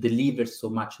that need to deliver so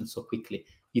much and so quickly,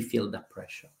 you feel that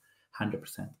pressure,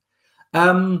 100%.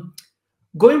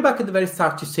 Going back at the very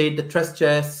start, you said that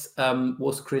TresJS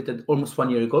was created almost 1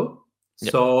 year ago.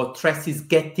 Yep. So Tres is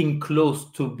getting close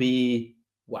to be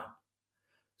one.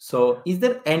 So is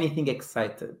there anything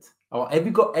excited? Or have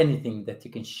you got anything that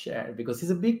you can share? Because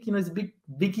it's a big, it's a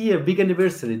big year, big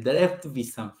anniversary. There have to be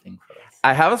something for us.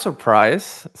 I have a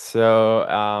surprise. So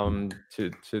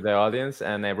to the audience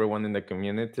and everyone in the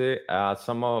community,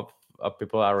 some of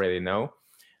people already know,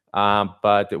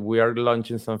 but we are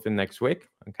launching something next week.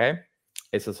 Okay,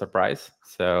 it's a surprise.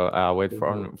 So wait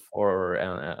for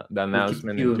the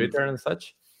announcement in Twitter and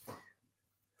such.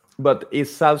 But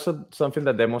it's also something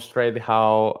that demonstrates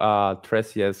how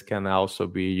TresJS can also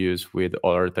be used with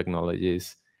other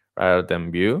technologies rather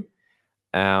than Vue.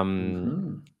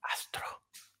 Astro,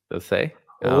 let's say.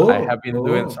 I have been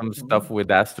doing some stuff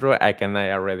with Astro. I can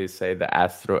already say the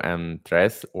Astro and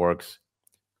Tres works.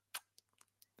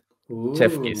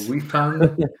 Chef kiss. We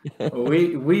found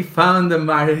we found the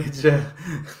marriage.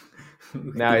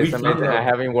 No, it's amazing. I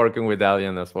have been working with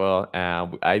Alien as well.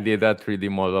 I did a 3D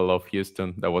model of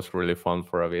Houston that was really fun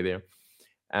for a video.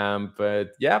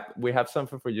 But yeah, we have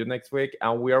something for you next week,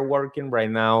 and we are working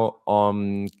right now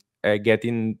on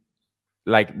getting,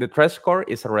 like, the Tres core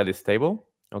is already stable.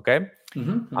 Okay,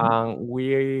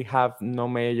 we have no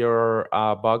major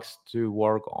bugs to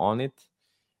work on it.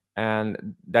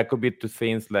 And that could be two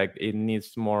things, like it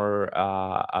needs more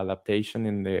adaptation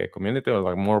in the community, or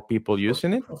like more people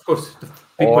using it. Of course,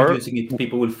 people using it,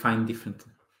 people will find different.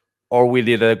 Or we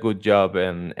did a good job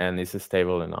and it's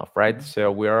stable enough, right?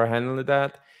 So we are handling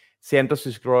that. CentOS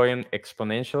is growing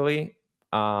exponentially.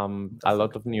 A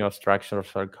lot of new abstractions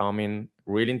are coming,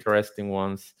 really interesting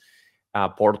ones.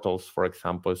 Portals, for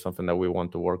example, is something that we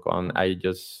want to work on. I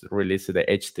just released the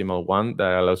HTML one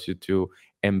that allows you to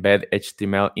embed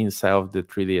HTML inside of the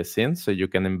 3D scene. So you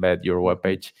can embed your web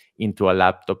page into a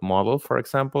laptop model, for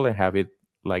example, and have it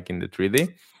like in the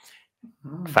 3D.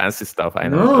 Fancy stuff, I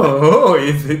know.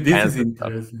 This is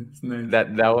interesting. Nice.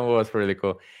 That one was really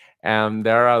cool.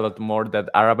 There are a lot more that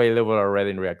are available already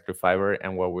in Reactive Fiber,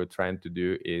 and what we're trying to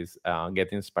do is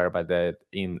get inspired by that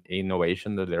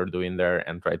innovation that they're doing there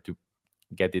and try to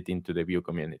get it into the Vue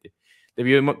community. The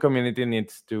Vue community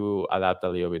needs to adapt a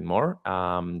little bit more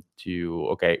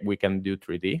we can do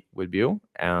 3D with Vue,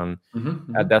 and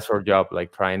that's our job,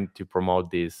 like trying to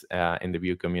promote this in the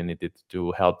Vue community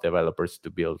to help developers to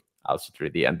build also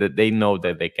 3D, and that they know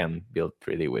that they can build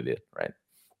 3D with it, right?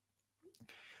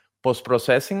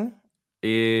 Post-processing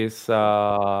is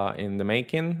in the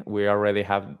making. We already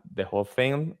have the whole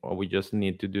thing. We just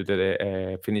need to do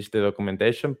finish the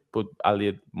documentation, put a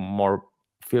little more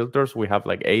filters. We have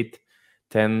like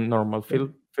 8-10 normal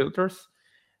filters,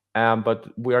 but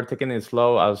we are taking it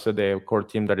slow. Also, the core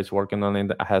team that is working on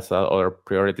it has other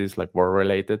priorities, like work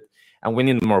related, and we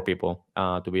need more people.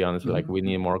 To be honest, like we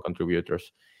need more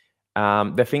contributors.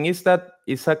 The thing is that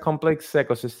it's a complex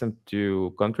ecosystem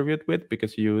to contribute with,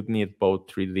 because you need both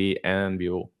 3D and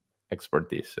Vue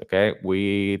expertise. Okay,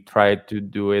 we try to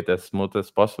do it as smooth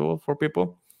as possible for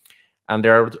people, and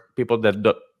there are people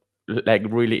that like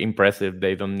really impressive.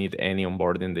 They don't need any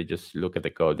onboarding. They just look at the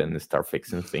code and start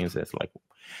fixing things. It's like,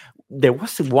 there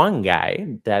was one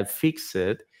guy that fixed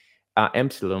it.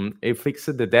 Epsilon, it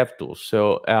fixed the dev tools.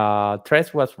 So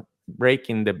Tres was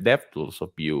breaking the dev tools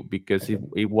of Vue, because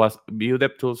it was Vue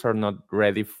dev tools are not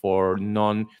ready for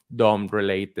non-DOM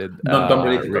related.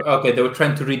 Okay, they were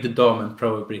trying to read the DOM and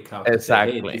probably break out.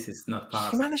 Exactly. Say, hey, this is not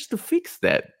fast. He managed to fix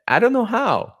that. I don't know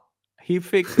how. He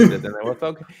fixed it, and I was like,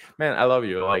 okay, man, I love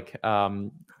you. Like,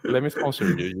 let me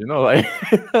sponsor you. Like,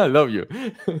 I love you.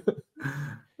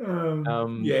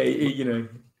 Yeah,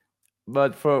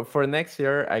 But for next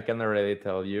year, I can already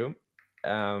tell you,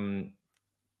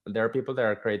 there are people that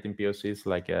are creating POCs,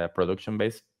 like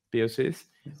production-based POCs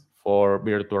for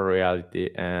virtual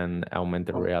reality and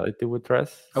augmented reality with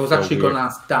Tres. I was actually going to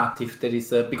ask that if there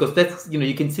is because that's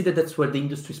you can see that's where the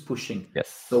industry is pushing.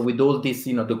 Yes. So with all this,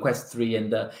 the Quest 3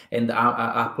 and the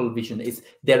Apple Vision,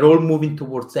 they're all moving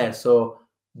towards there. So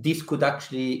this could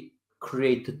actually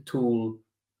create a tool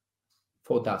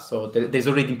for that. So there's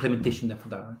already implementation there for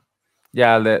that, right?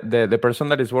 Yeah, the person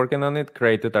that is working on it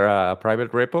created a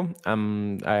private repo.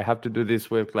 I have to do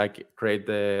this with like create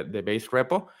the base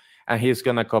repo, and he's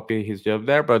gonna copy his job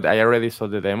there. But I already saw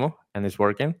the demo, and it's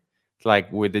working. It's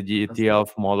like with the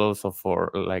GTL models of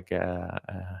for like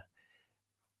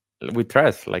with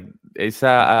Tres. Like it's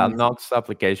a Nox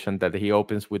application that he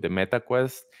opens with the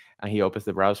MetaQuest, and he opens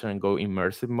the browser and go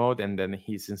immersive mode, and then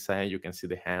he's inside. You can see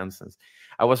the hands.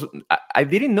 And I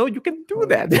didn't know you can do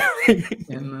that.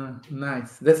 And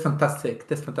nice, that's fantastic.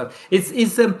 That's fantastic.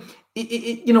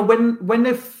 You know, when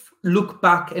I look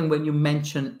back and when you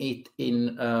mention it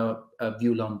in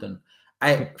Vue London,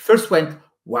 I first went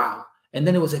wow, and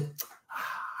then it was like,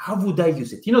 how would I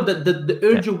use it? You know, the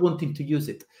urge of wanting to use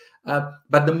it.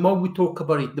 But the more we talk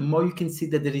about it, the more you can see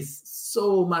that there is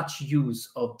so much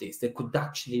use of this that could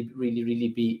actually really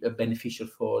be beneficial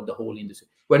for the whole industry.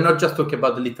 We're not just talking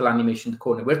about the little animation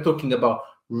corner. We're talking about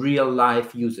real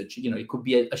life usage. You know, it could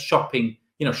be a shopping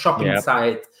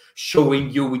site showing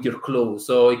you with your clothes.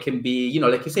 So it can be, you know,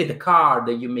 like you say, the car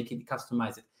that you make it,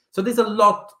 customize it. So there's a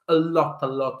lot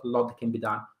that can be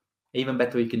done. Even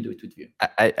better, you can do it with Vue.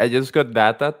 I just got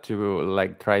data to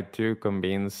like try to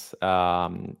convince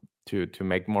to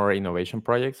make more innovation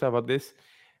projects about this.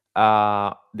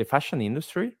 The fashion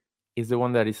industry is the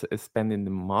one that is spending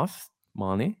the most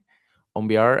money on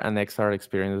VR and XR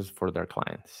experiences for their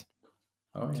clients.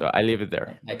 Oh, yeah. So I leave it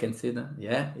there. I can see that.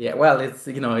 Yeah. Well, it's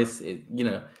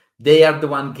they are the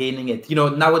one gaining it. You know,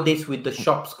 nowadays with the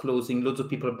shops closing, loads of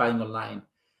people are buying online.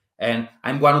 And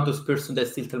I'm one of those persons that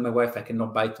still tell my wife I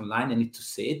cannot buy it online. I need to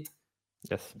see it.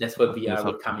 Yes, that's where VR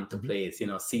will come into place. You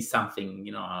know, see something.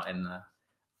 You know, and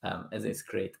as it's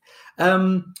great.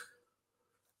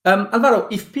 Alvaro,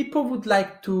 if people would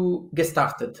like to get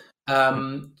started,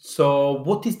 so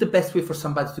what is the best way for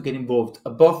somebody to get involved,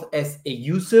 both as a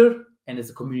user and as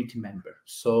a community member?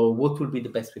 So, what will be the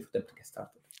best way for them to get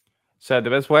started? So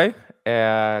the best way,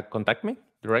 contact me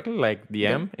directly, like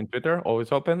DM in Twitter,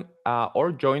 always open,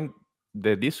 or join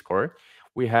the Discord.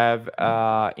 We have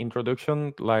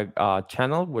introduction like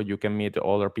channel where you can meet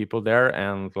other people there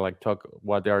and like talk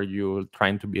what are you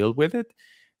trying to build with it.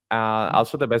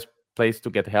 Also the best place to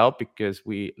get help because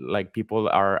we like people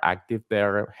are active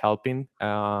there helping.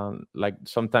 Like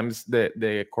sometimes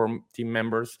the core team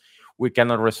members, we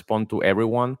cannot respond to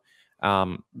everyone.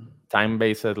 Time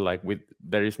based, like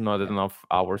there is not enough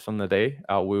hours on the day.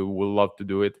 We would love to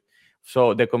do it,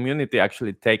 so the community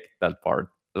actually take that part,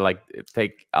 like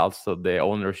take also the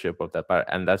ownership of that part,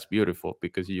 and that's beautiful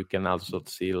because you can also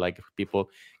see like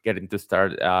people getting to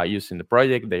start using the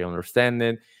project, they understand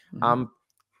it.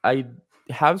 I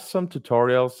have some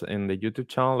tutorials in the YouTube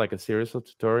channel, like a series of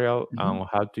tutorial on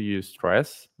how to use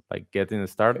Tres, like getting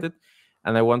started.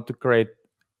 And I want to create,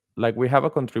 like we have a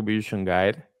contribution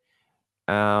guide.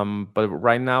 But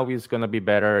right now it's gonna be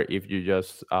better if you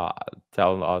just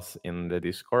tell us in the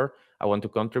Discord, I want to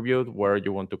contribute, where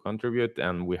you want to contribute,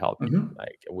 and we help you.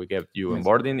 Like we get you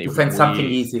onboarding. To find something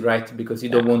easy, right? Because you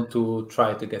don't want to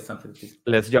try to get something easy.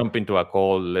 Let's jump into a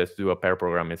call. Let's do a pair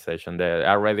programming session. They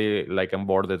already like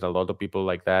onboarded a lot of people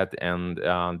like that, and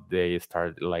they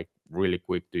start like really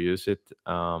quick to use it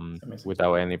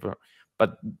without any.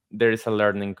 But there is a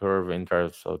learning curve in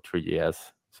terms of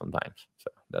TresJS sometimes, so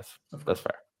that's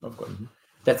fair. Of course,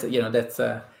 that's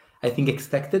I think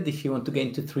expected if you want to get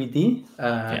into 3D.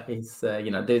 It's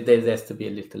there has to be a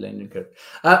little learning curve.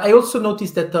 I also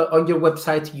noticed that on your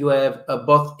website you have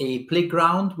both a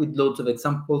playground with loads of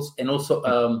examples and also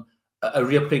a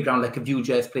real playground, like a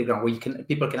Vue.js playground, where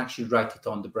people can actually write it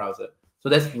on the browser. So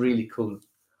that's really cool.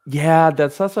 Yeah,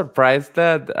 that's a surprise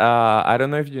that I don't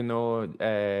know if you know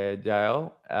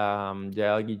Jael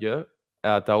Guillot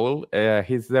Taul.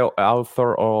 He's the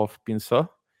author of Pinso,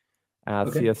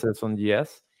 CSS on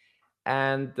JS.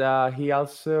 And he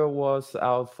also was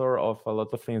author of a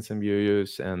lot of things in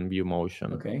Vue.js and Vue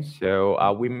Motion. So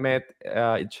we met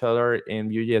each other in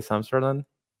Vue.js Amsterdam.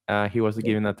 He was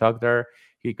giving a talk there.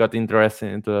 He got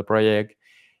interested into the project.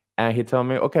 And he told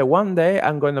me, okay, one day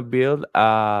I'm going to build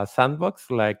a sandbox,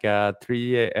 like a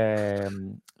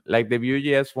like the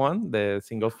Vue.js one, the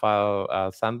single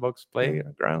file sandbox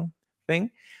playground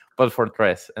thing, but for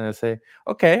Tres. And I say,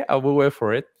 okay, I will wait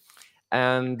for it.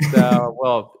 And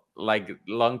well, like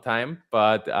long time,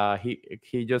 but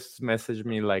he just messaged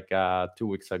me like 2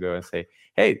 weeks ago and say,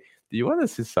 hey, do you want to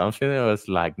see something? I was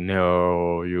like,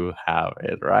 no, you have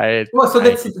it, right? Well, so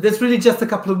that's really just a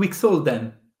couple of weeks old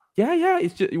then. Yeah,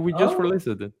 it's just, we just released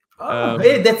it.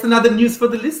 Hey, that's another news for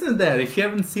the listener there. If you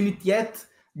haven't seen it yet,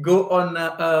 go on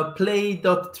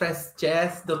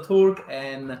play.tresjs.org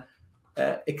and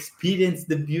experience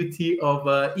the beauty of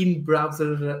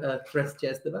in-browser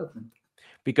TresJS development.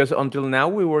 Because until now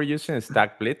we were using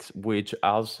StackBlitz, which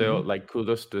also Mhm. like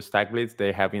kudos to StackBlitz.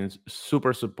 They have been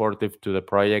super supportive to the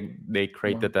project. They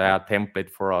created Wow. a template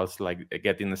for us, like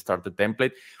getting started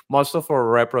template. Most of our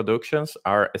reproductions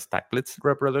are StackBlitz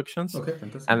reproductions, Okay,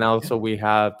 fantastic. and also we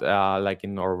had like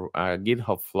in our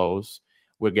GitHub flows,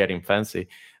 we're getting fancy.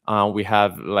 We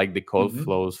have like the code Mhm.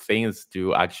 flows things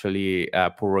to actually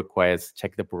pull requests,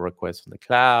 check the pull requests on the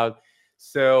cloud.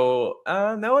 So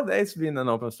nowadays, being an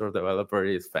open source developer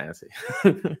is fancy.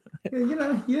 You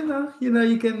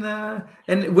can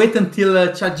and wait until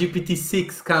ChatGPT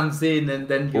 6 comes in, and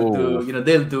then you Ooh, do,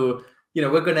 they'll do,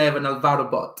 we're gonna have an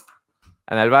Alvaro bot.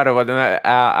 and Alvaro, but then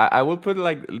I will put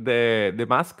like the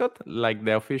mascot, like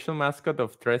the official mascot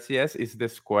of TresJS is the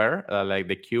square, like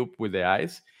the cube with the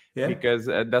eyes, Yeah. because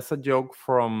that's a joke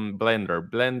from Blender.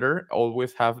 Blender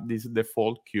always have this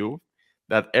default cube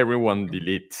that everyone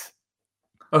deletes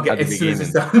Okay. at the As soon as you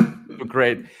beginning start.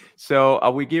 Great. So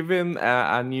we give him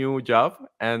a new job,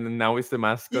 and now it's the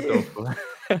mascot Yeah. of.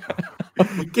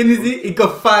 Can you see? He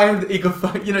got fired. He got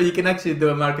fired. You can actually do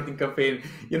a marketing campaign.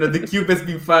 The cube has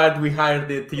been fired. We hired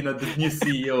it. The new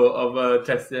CEO of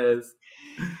TresJS.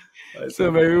 It's So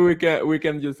so maybe funny. we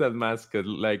can use that mascot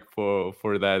like for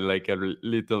that, like a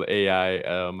little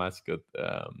AI mascot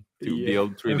to Yeah.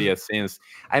 build 3D scenes.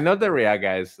 I know the React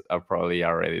guys are probably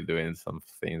already doing some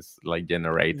things like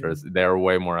generators. They're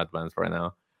way more advanced right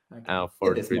now Okay. Yeah,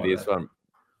 for there's 3D. more. So I'm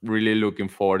really looking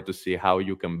forward to see how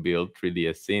you can build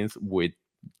 3D scenes with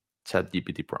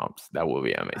ChatGPT prompts. That will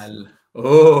be amazing.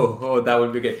 That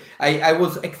would be good. I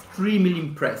was extremely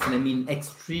impressed, and I mean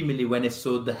extremely, when I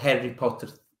saw the Harry Potter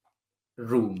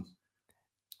room.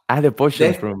 The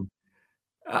potions That room.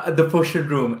 the potion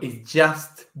room is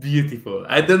just beautiful.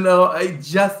 I don't know. I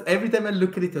just, every time I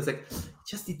look at it, I was like,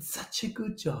 just did such a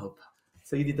good job.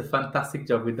 So you did a fantastic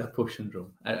job with that potion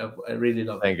room. I really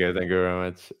love it. Thank you very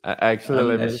much. Actually,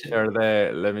 let I me should, share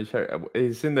let me share.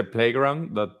 It's in the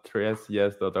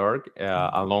playground.3sgs.org,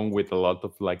 along with a lot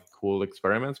of like cool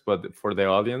experiments. But for the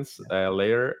audience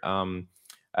later, I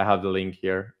have the link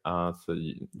here, so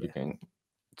you yeah, can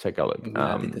check a look. we'll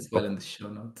add it as well in the show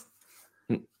notes.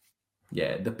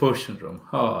 Yeah, the potion room.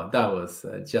 Oh, that was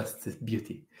just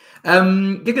beauty.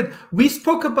 Good. We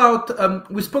spoke a lot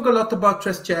about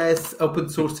TresJS, open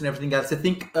source, and everything else. I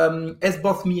think as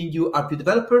both me and you are Vue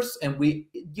developers, and we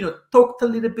talked a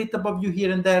little bit about Vue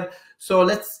here and there. So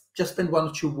let's just spend one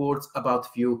or two words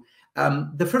about Vue.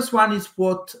 The first one is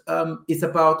what is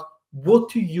about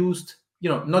what you used.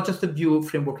 Not just the Vue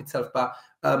framework itself, but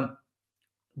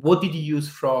what did you use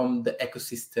from the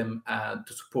ecosystem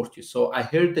to support you? So I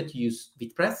heard that you use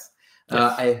VitPress.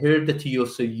 Yes. I heard that you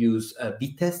also use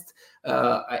Vittest.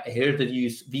 I heard that you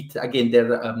use Vit. Again,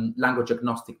 they're language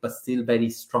agnostic, but still very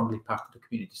strongly part of the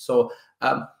community. So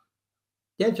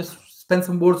just spend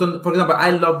some words on. For example,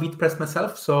 I love VitPress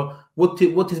myself. So what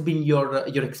has been your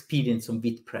experience on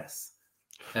VitPress?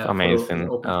 Amazing.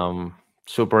 For open.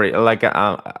 Super. Like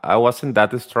I wasn't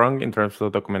that strong in terms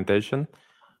of documentation.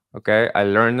 Okay, I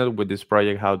learned with this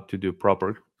project how to do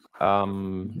proper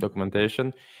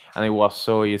documentation, and it was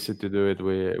so easy to do it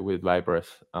with Vipers.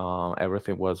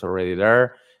 Everything was already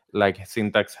there, like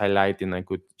syntax highlighting. I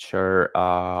could share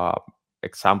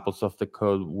examples of the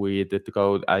code with the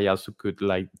code. I also could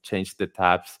like change the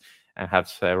tabs and have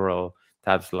several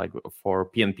tabs like for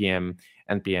PNPM,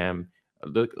 NPM,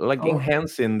 like Oh,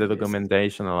 enhancing the yes.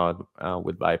 documentation a lot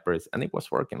with Vipers, and it was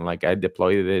working. Like I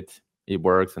deployed it, it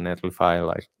works in Netlify,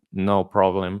 like no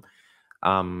problem.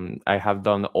 I have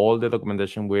done all the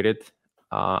documentation with it.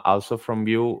 Also from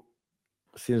Vue,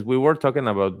 since we were talking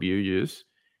about Vue use,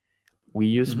 we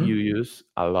use Vue use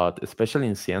a lot, especially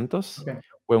in Cientos, Okay.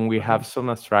 when we have some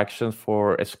abstractions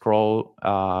for scroll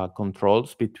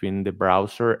controls between the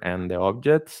browser and the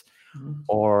objects,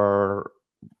 or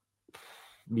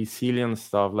Bazillion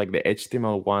stuff like the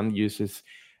HTML1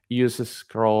 uses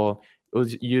scroll,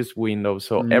 use Windows.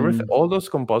 So everything, all those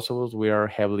composables, we are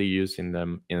heavily using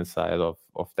them inside of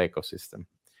the ecosystem.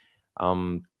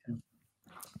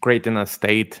 Creating a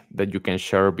state that you can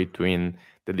share between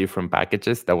the different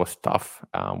packages, that was tough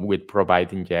with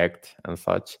provide inject and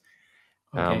such.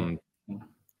 Okay.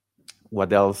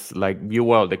 What else? Like Vue,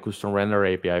 well, the custom render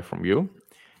API from Vue.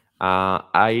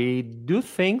 I do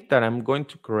think that I'm going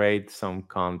to create some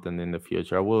content in the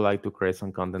future. I would like to create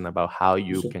some content about how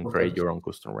you can Support create that. your own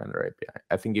custom render API.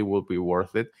 I think it will be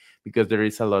worth it because there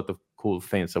is a lot of cool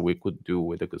things that we could do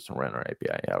with the custom render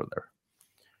API out there.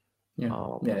 Yeah,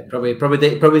 probably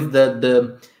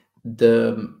the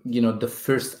the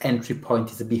first entry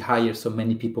point is a bit higher, so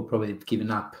many people probably have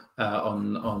given up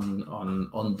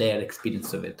on their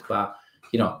experience of it. But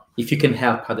if you can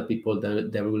help other people,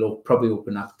 they will probably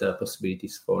open up the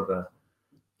possibilities for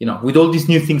with all these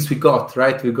new things we got,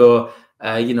 right? We go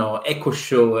Echo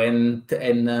Show and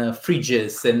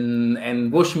fridges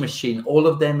and washing machine. All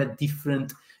of them are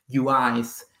different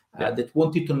UIs that,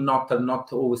 want it or not, are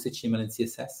not always HTML and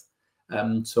CSS.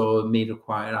 So it may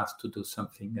require us to do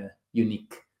something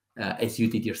unique, as you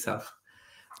did yourself.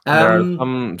 There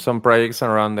are some projects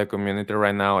around the community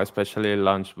right now, especially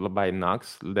launched by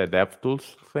Nox, the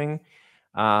DevTools thing.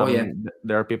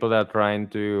 There are people that are trying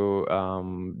to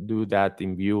do that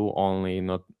in Vue only,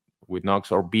 not with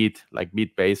Nox or Beat, like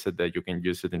Beat based, that you can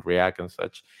use it in React and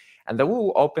such. And that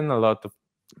will open a lot of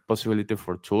possibility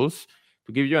for tools.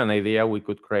 To give you an idea, we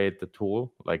could create a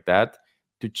tool like that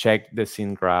to check the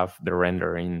scene graph, the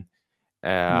rendering,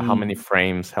 how many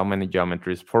frames, how many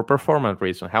geometries for performance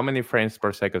reason, how many frames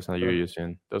per second are you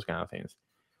using, those kind of things.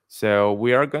 So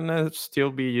we are gonna still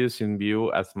be using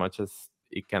Vue as much as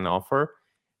it can offer.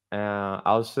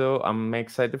 Also, I'm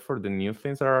excited for the new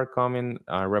things that are coming.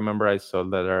 Remember, I saw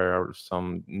that there are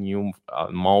some new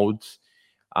modes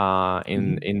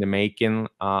in the making.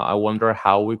 I wonder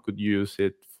how we could use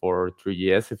it for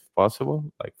 3GS if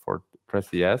possible, like for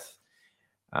TresJS.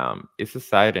 It's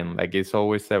exciting. Like it's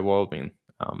always evolving.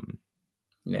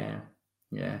 Yeah.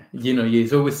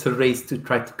 It's always a race to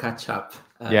try to catch up.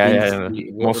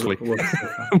 Mostly.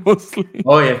 Mostly.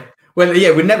 Oh yeah. Well,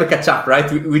 yeah, we never catch up, right?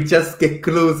 We just get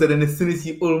closer, and as soon as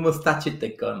you almost touch it,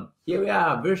 they're gone. Here we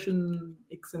are, version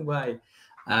X and Y.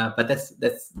 But that's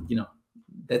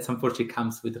unfortunately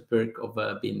comes with the perk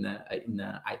of being in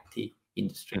the IT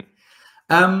industry.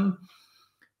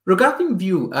 Regarding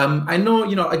Vue, I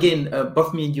know, again,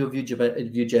 both me and you are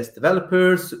Vue.js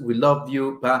developers. We love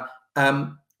Vue, but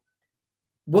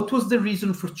what was the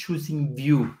reason for choosing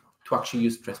Vue to actually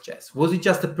use TresJS? Was it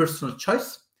just a personal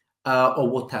choice, or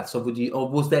what else? Or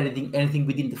was there anything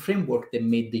within the framework that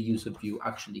made the use of Vue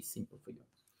actually simple for you?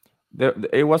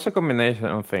 It was a combination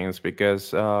of things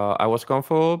because I was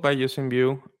comfortable by using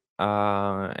Vue.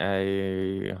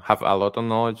 I have a lot of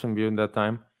knowledge in Vue in that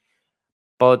time.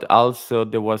 But also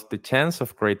there was the chance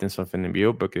of creating something in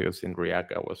Vue because in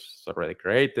React I was already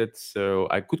created. So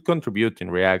I could contribute in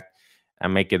React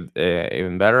and make it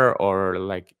even better, or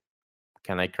like,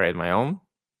 can I create my own?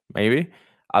 Maybe.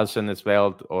 Also in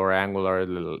Svelte or Angular,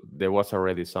 there was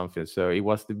already something. So it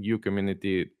was the Vue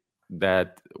community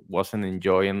that wasn't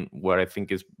enjoying what I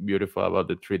think is beautiful about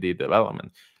the 3D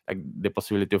development, like the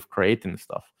possibility of creating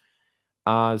stuff.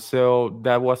 So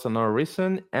that was another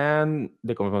reason, and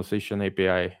the composition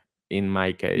API. In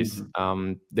my case,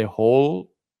 the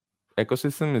whole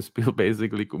ecosystem is built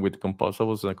basically with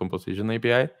composables and composition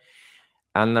API.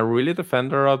 And a really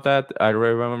defender of that, I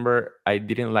remember I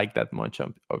didn't like that much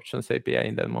of options API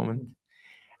in that moment.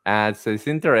 And so it's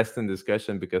interesting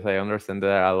discussion because I understand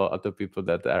there are a lot of people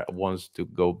that wants to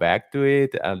go back to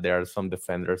it, and there are some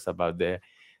defenders about the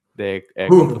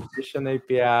composition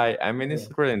API. I mean, it's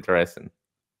really interesting.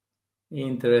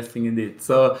 Interesting indeed.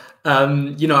 So,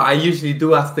 I usually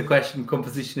do ask the question: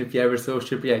 composition API versus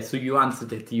social API. So you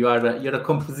answered it. You're a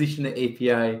composition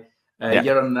API.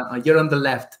 You're on the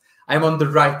left. I'm on the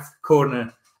right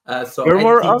corner. So we're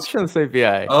more options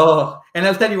API. Oh, and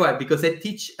I'll tell you why. Because I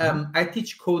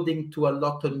teach coding to a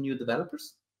lot of new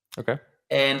developers. Okay.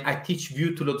 And I teach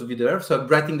Vue to lots of Vue developers. So I'm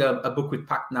writing a book with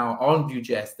Pac now on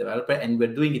Vue.js developer, and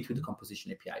we're doing it with the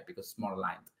composition API because it's more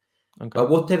aligned. Okay. But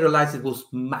what I realized, it was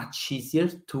much easier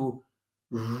to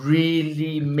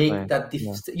really make that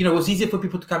difference. It was easier for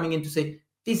people to coming in to say,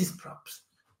 this is props.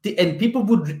 And people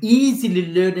would easily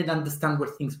learn and understand where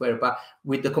things were. But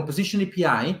with the composition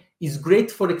API, is great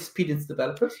for experienced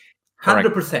developers,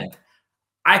 100%. Correct.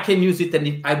 I can use it,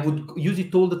 and I would use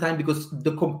it all the time because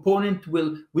the component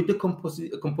will, with the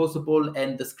composable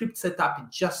and the script setup,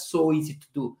 it's just so easy to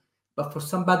do. But for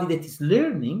somebody that is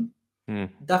learning,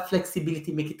 that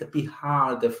flexibility make it a bit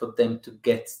harder for them to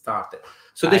get started.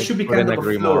 So there should be kind of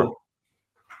a flow.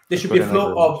 There should be a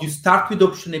flow of you start with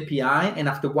Option API, and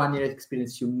after 1 year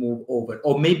experience, you move over.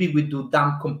 Or maybe we do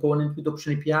dump component with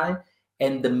Option API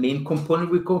and the main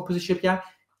component with Composition API.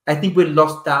 I think we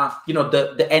lost that.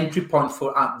 The entry point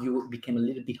for Vue became a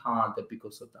little bit harder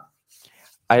because of that.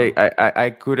 I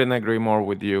couldn't agree more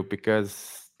with you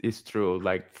because it's true.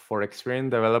 Like for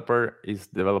experienced developer, is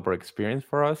developer experience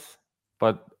for us,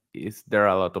 but is there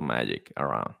a lot of magic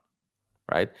around,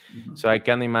 right? So I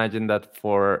can imagine that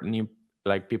for new,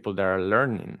 like people that are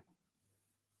learning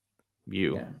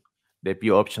Vue, the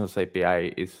Vue Options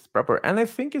API is proper. And I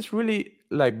think it's really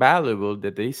like valuable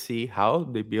that they see how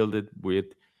they build it with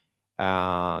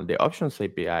the Options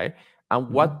API and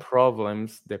what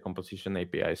problems the Composition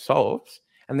API solves.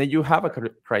 And then you have a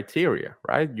criteria,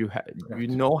 right? You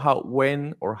know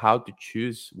when or how to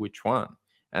choose which one,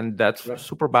 and that's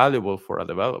super valuable for a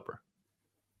developer.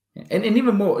 And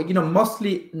even more,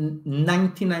 mostly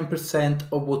 99%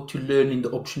 of what you learn in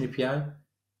the Option API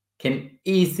can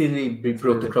easily be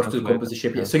brought across to the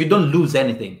Composition API. So you don't lose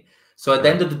anything. So at the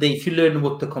end of the day, if you learn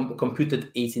what the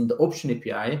computed is in the Option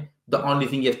API, the only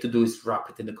thing you have to do is wrap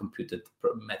it in the computed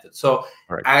method. So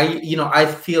I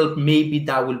feel maybe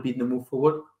that will be the move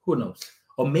forward. Who knows?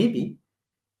 Or maybe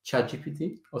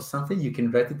ChatGPT or something, you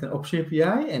can write it in Option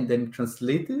API and then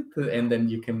translate it, and then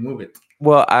you can move it.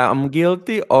 Well, I'm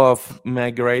guilty of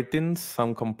migrating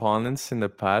some components in the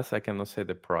past. I cannot say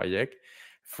the project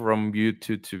from Vue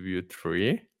 2 to Vue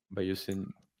 3 by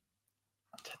using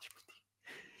ChatGPT.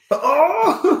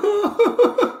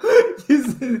 Oh,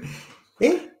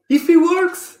 if it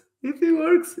works,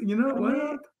 why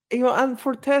not? And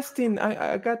for testing,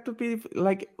 I got to be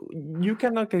like, you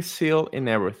cannot excel in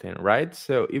everything, right?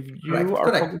 So if you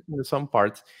are focusing on some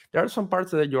parts, there are some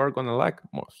parts that you are gonna like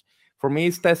most. For me,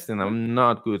 it's testing. I'm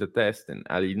not good at testing.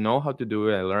 I know how to do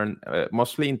it. I learned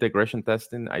mostly integration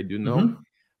testing. I do know,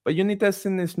 but unit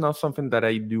testing is not something that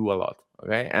I do a lot.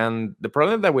 Okay, and the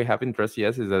problem that we have in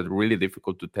TresJS is that it's really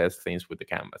difficult to test things with the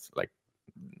canvas. Like,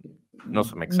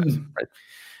 doesn't make sense, right?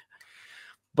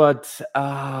 But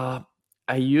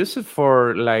I use it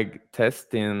for like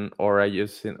testing, or I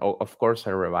use it. Oh, of course, I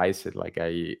revise it.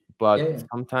 But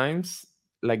sometimes,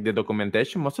 like the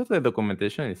documentation, most of the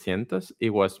documentation in Cientos, it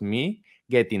was me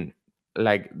getting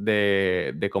like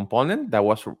the component that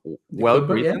was well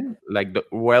written, like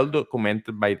well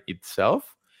documented by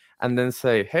itself, and then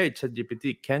say, "Hey,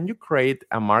 ChatGPT, can you create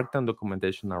a markdown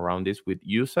documentation around this with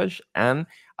usage and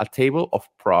a table of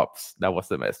props?" That was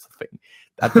the best thing.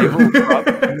 A table of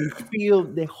props, and you fill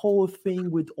the whole thing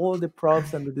with all the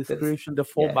props and the description, the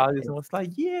full values, and I was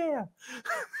like, "Yeah."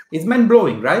 It's mind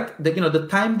blowing, right? The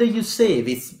time that you save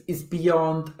is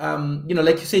beyond.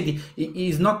 Like you said,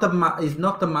 it's not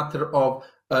a matter of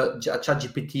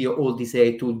ChatGPT or all these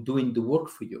AI tools doing the work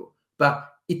for you, but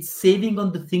it's saving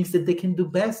on the things that they can do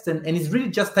best, and it's really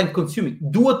just time consuming.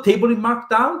 Do a table in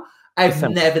Markdown. I've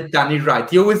never done it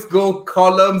right. You always go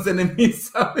columns and then it's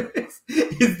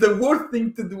the worst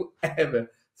thing to do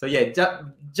ever. So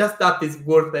just that is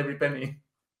worth every penny.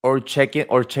 Or checking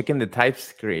the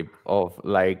TypeScript of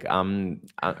like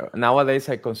nowadays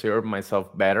I consider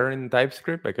myself better in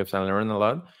TypeScript because I learn a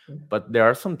lot, but there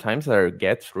are some times that it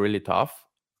gets really tough,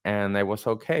 and I was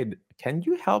okay. Can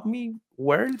you help me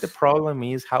where the problem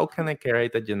is? How can I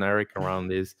create a generic around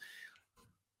this?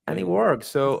 And it works.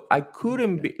 So I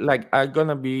couldn't be like, I'm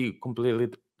gonna be completely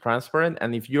transparent.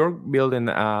 And if you're building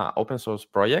an open source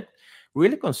project,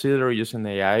 really consider using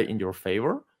AI in your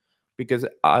favor, because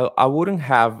I wouldn't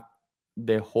have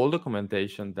the whole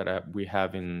documentation that we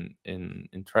have in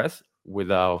Tres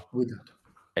without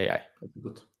AI.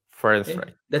 Good. First,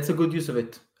 right? That's a good use of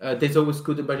it. There's always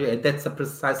good about it. That's a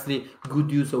precisely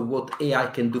good use of what AI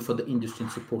can do for the industry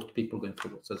and support people going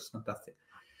forward. So it's fantastic.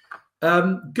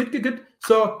 Good.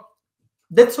 So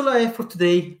that's all I have for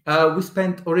today. We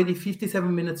spent already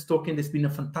 57 minutes talking. It's been a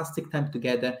fantastic time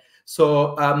together.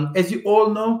 So as you all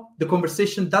know, the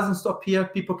conversation doesn't stop here.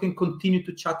 People can continue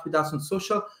to chat with us on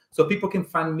social. So people can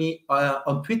find me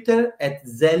on Twitter at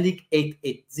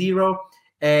Zelig880.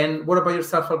 And what about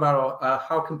yourself, Alvaro?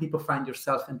 How can people find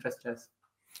yourself in TresJS?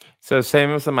 So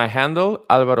same as my handle,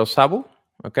 Alvaro Sabu.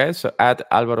 Okay, so at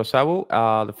Alvaro Sabu,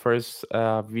 the first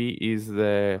V is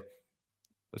the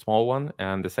small one,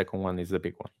 and the second one is the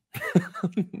big one.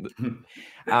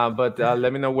 But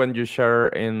let me know when you share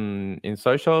in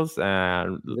socials,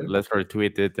 and let's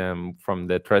retweet it from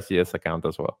the TresJS account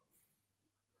as well.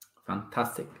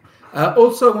 Fantastic.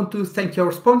 Also, I want to thank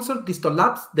our sponsor, Digital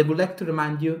Labs. They would like to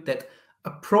remind you that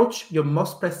approach your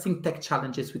most pressing tech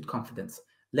challenges with confidence,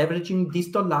 leveraging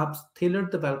Digital Labs'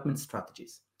 tailored development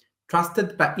strategies.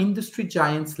 Trusted by industry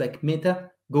giants like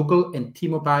Meta, Google, and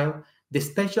T-Mobile, they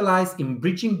specialize in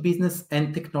bridging business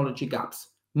and technology gaps,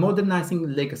 modernizing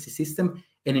legacy systems,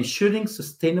 and ensuring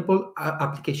sustainable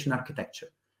application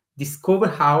architecture. Discover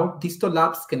how Digital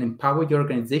Labs can empower your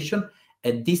organization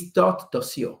at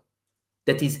dis.co.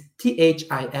 That is THISDOT.co.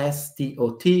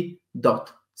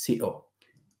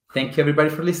 Thank you, everybody,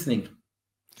 for listening.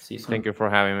 See you soon. Thank you for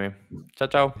having me. Ciao,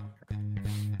 ciao.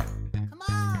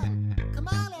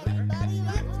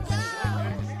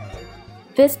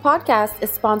 This This podcast is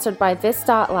sponsored by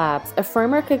This.Labs, a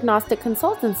framework-agnostic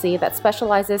consultancy that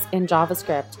specializes in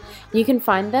JavaScript. You can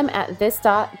find them at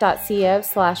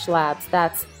this.co/labs.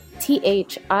 That's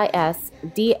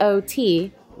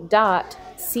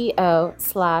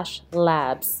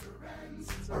THISDOT.co/labs.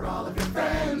 For all of your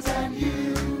friends and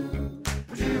you.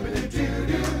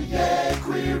 Yeah,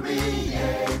 query.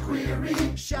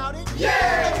 Shout it,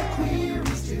 yeah!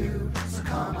 Queries too. So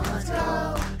come on, let's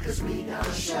go, 'cause we got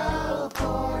a show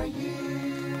for you.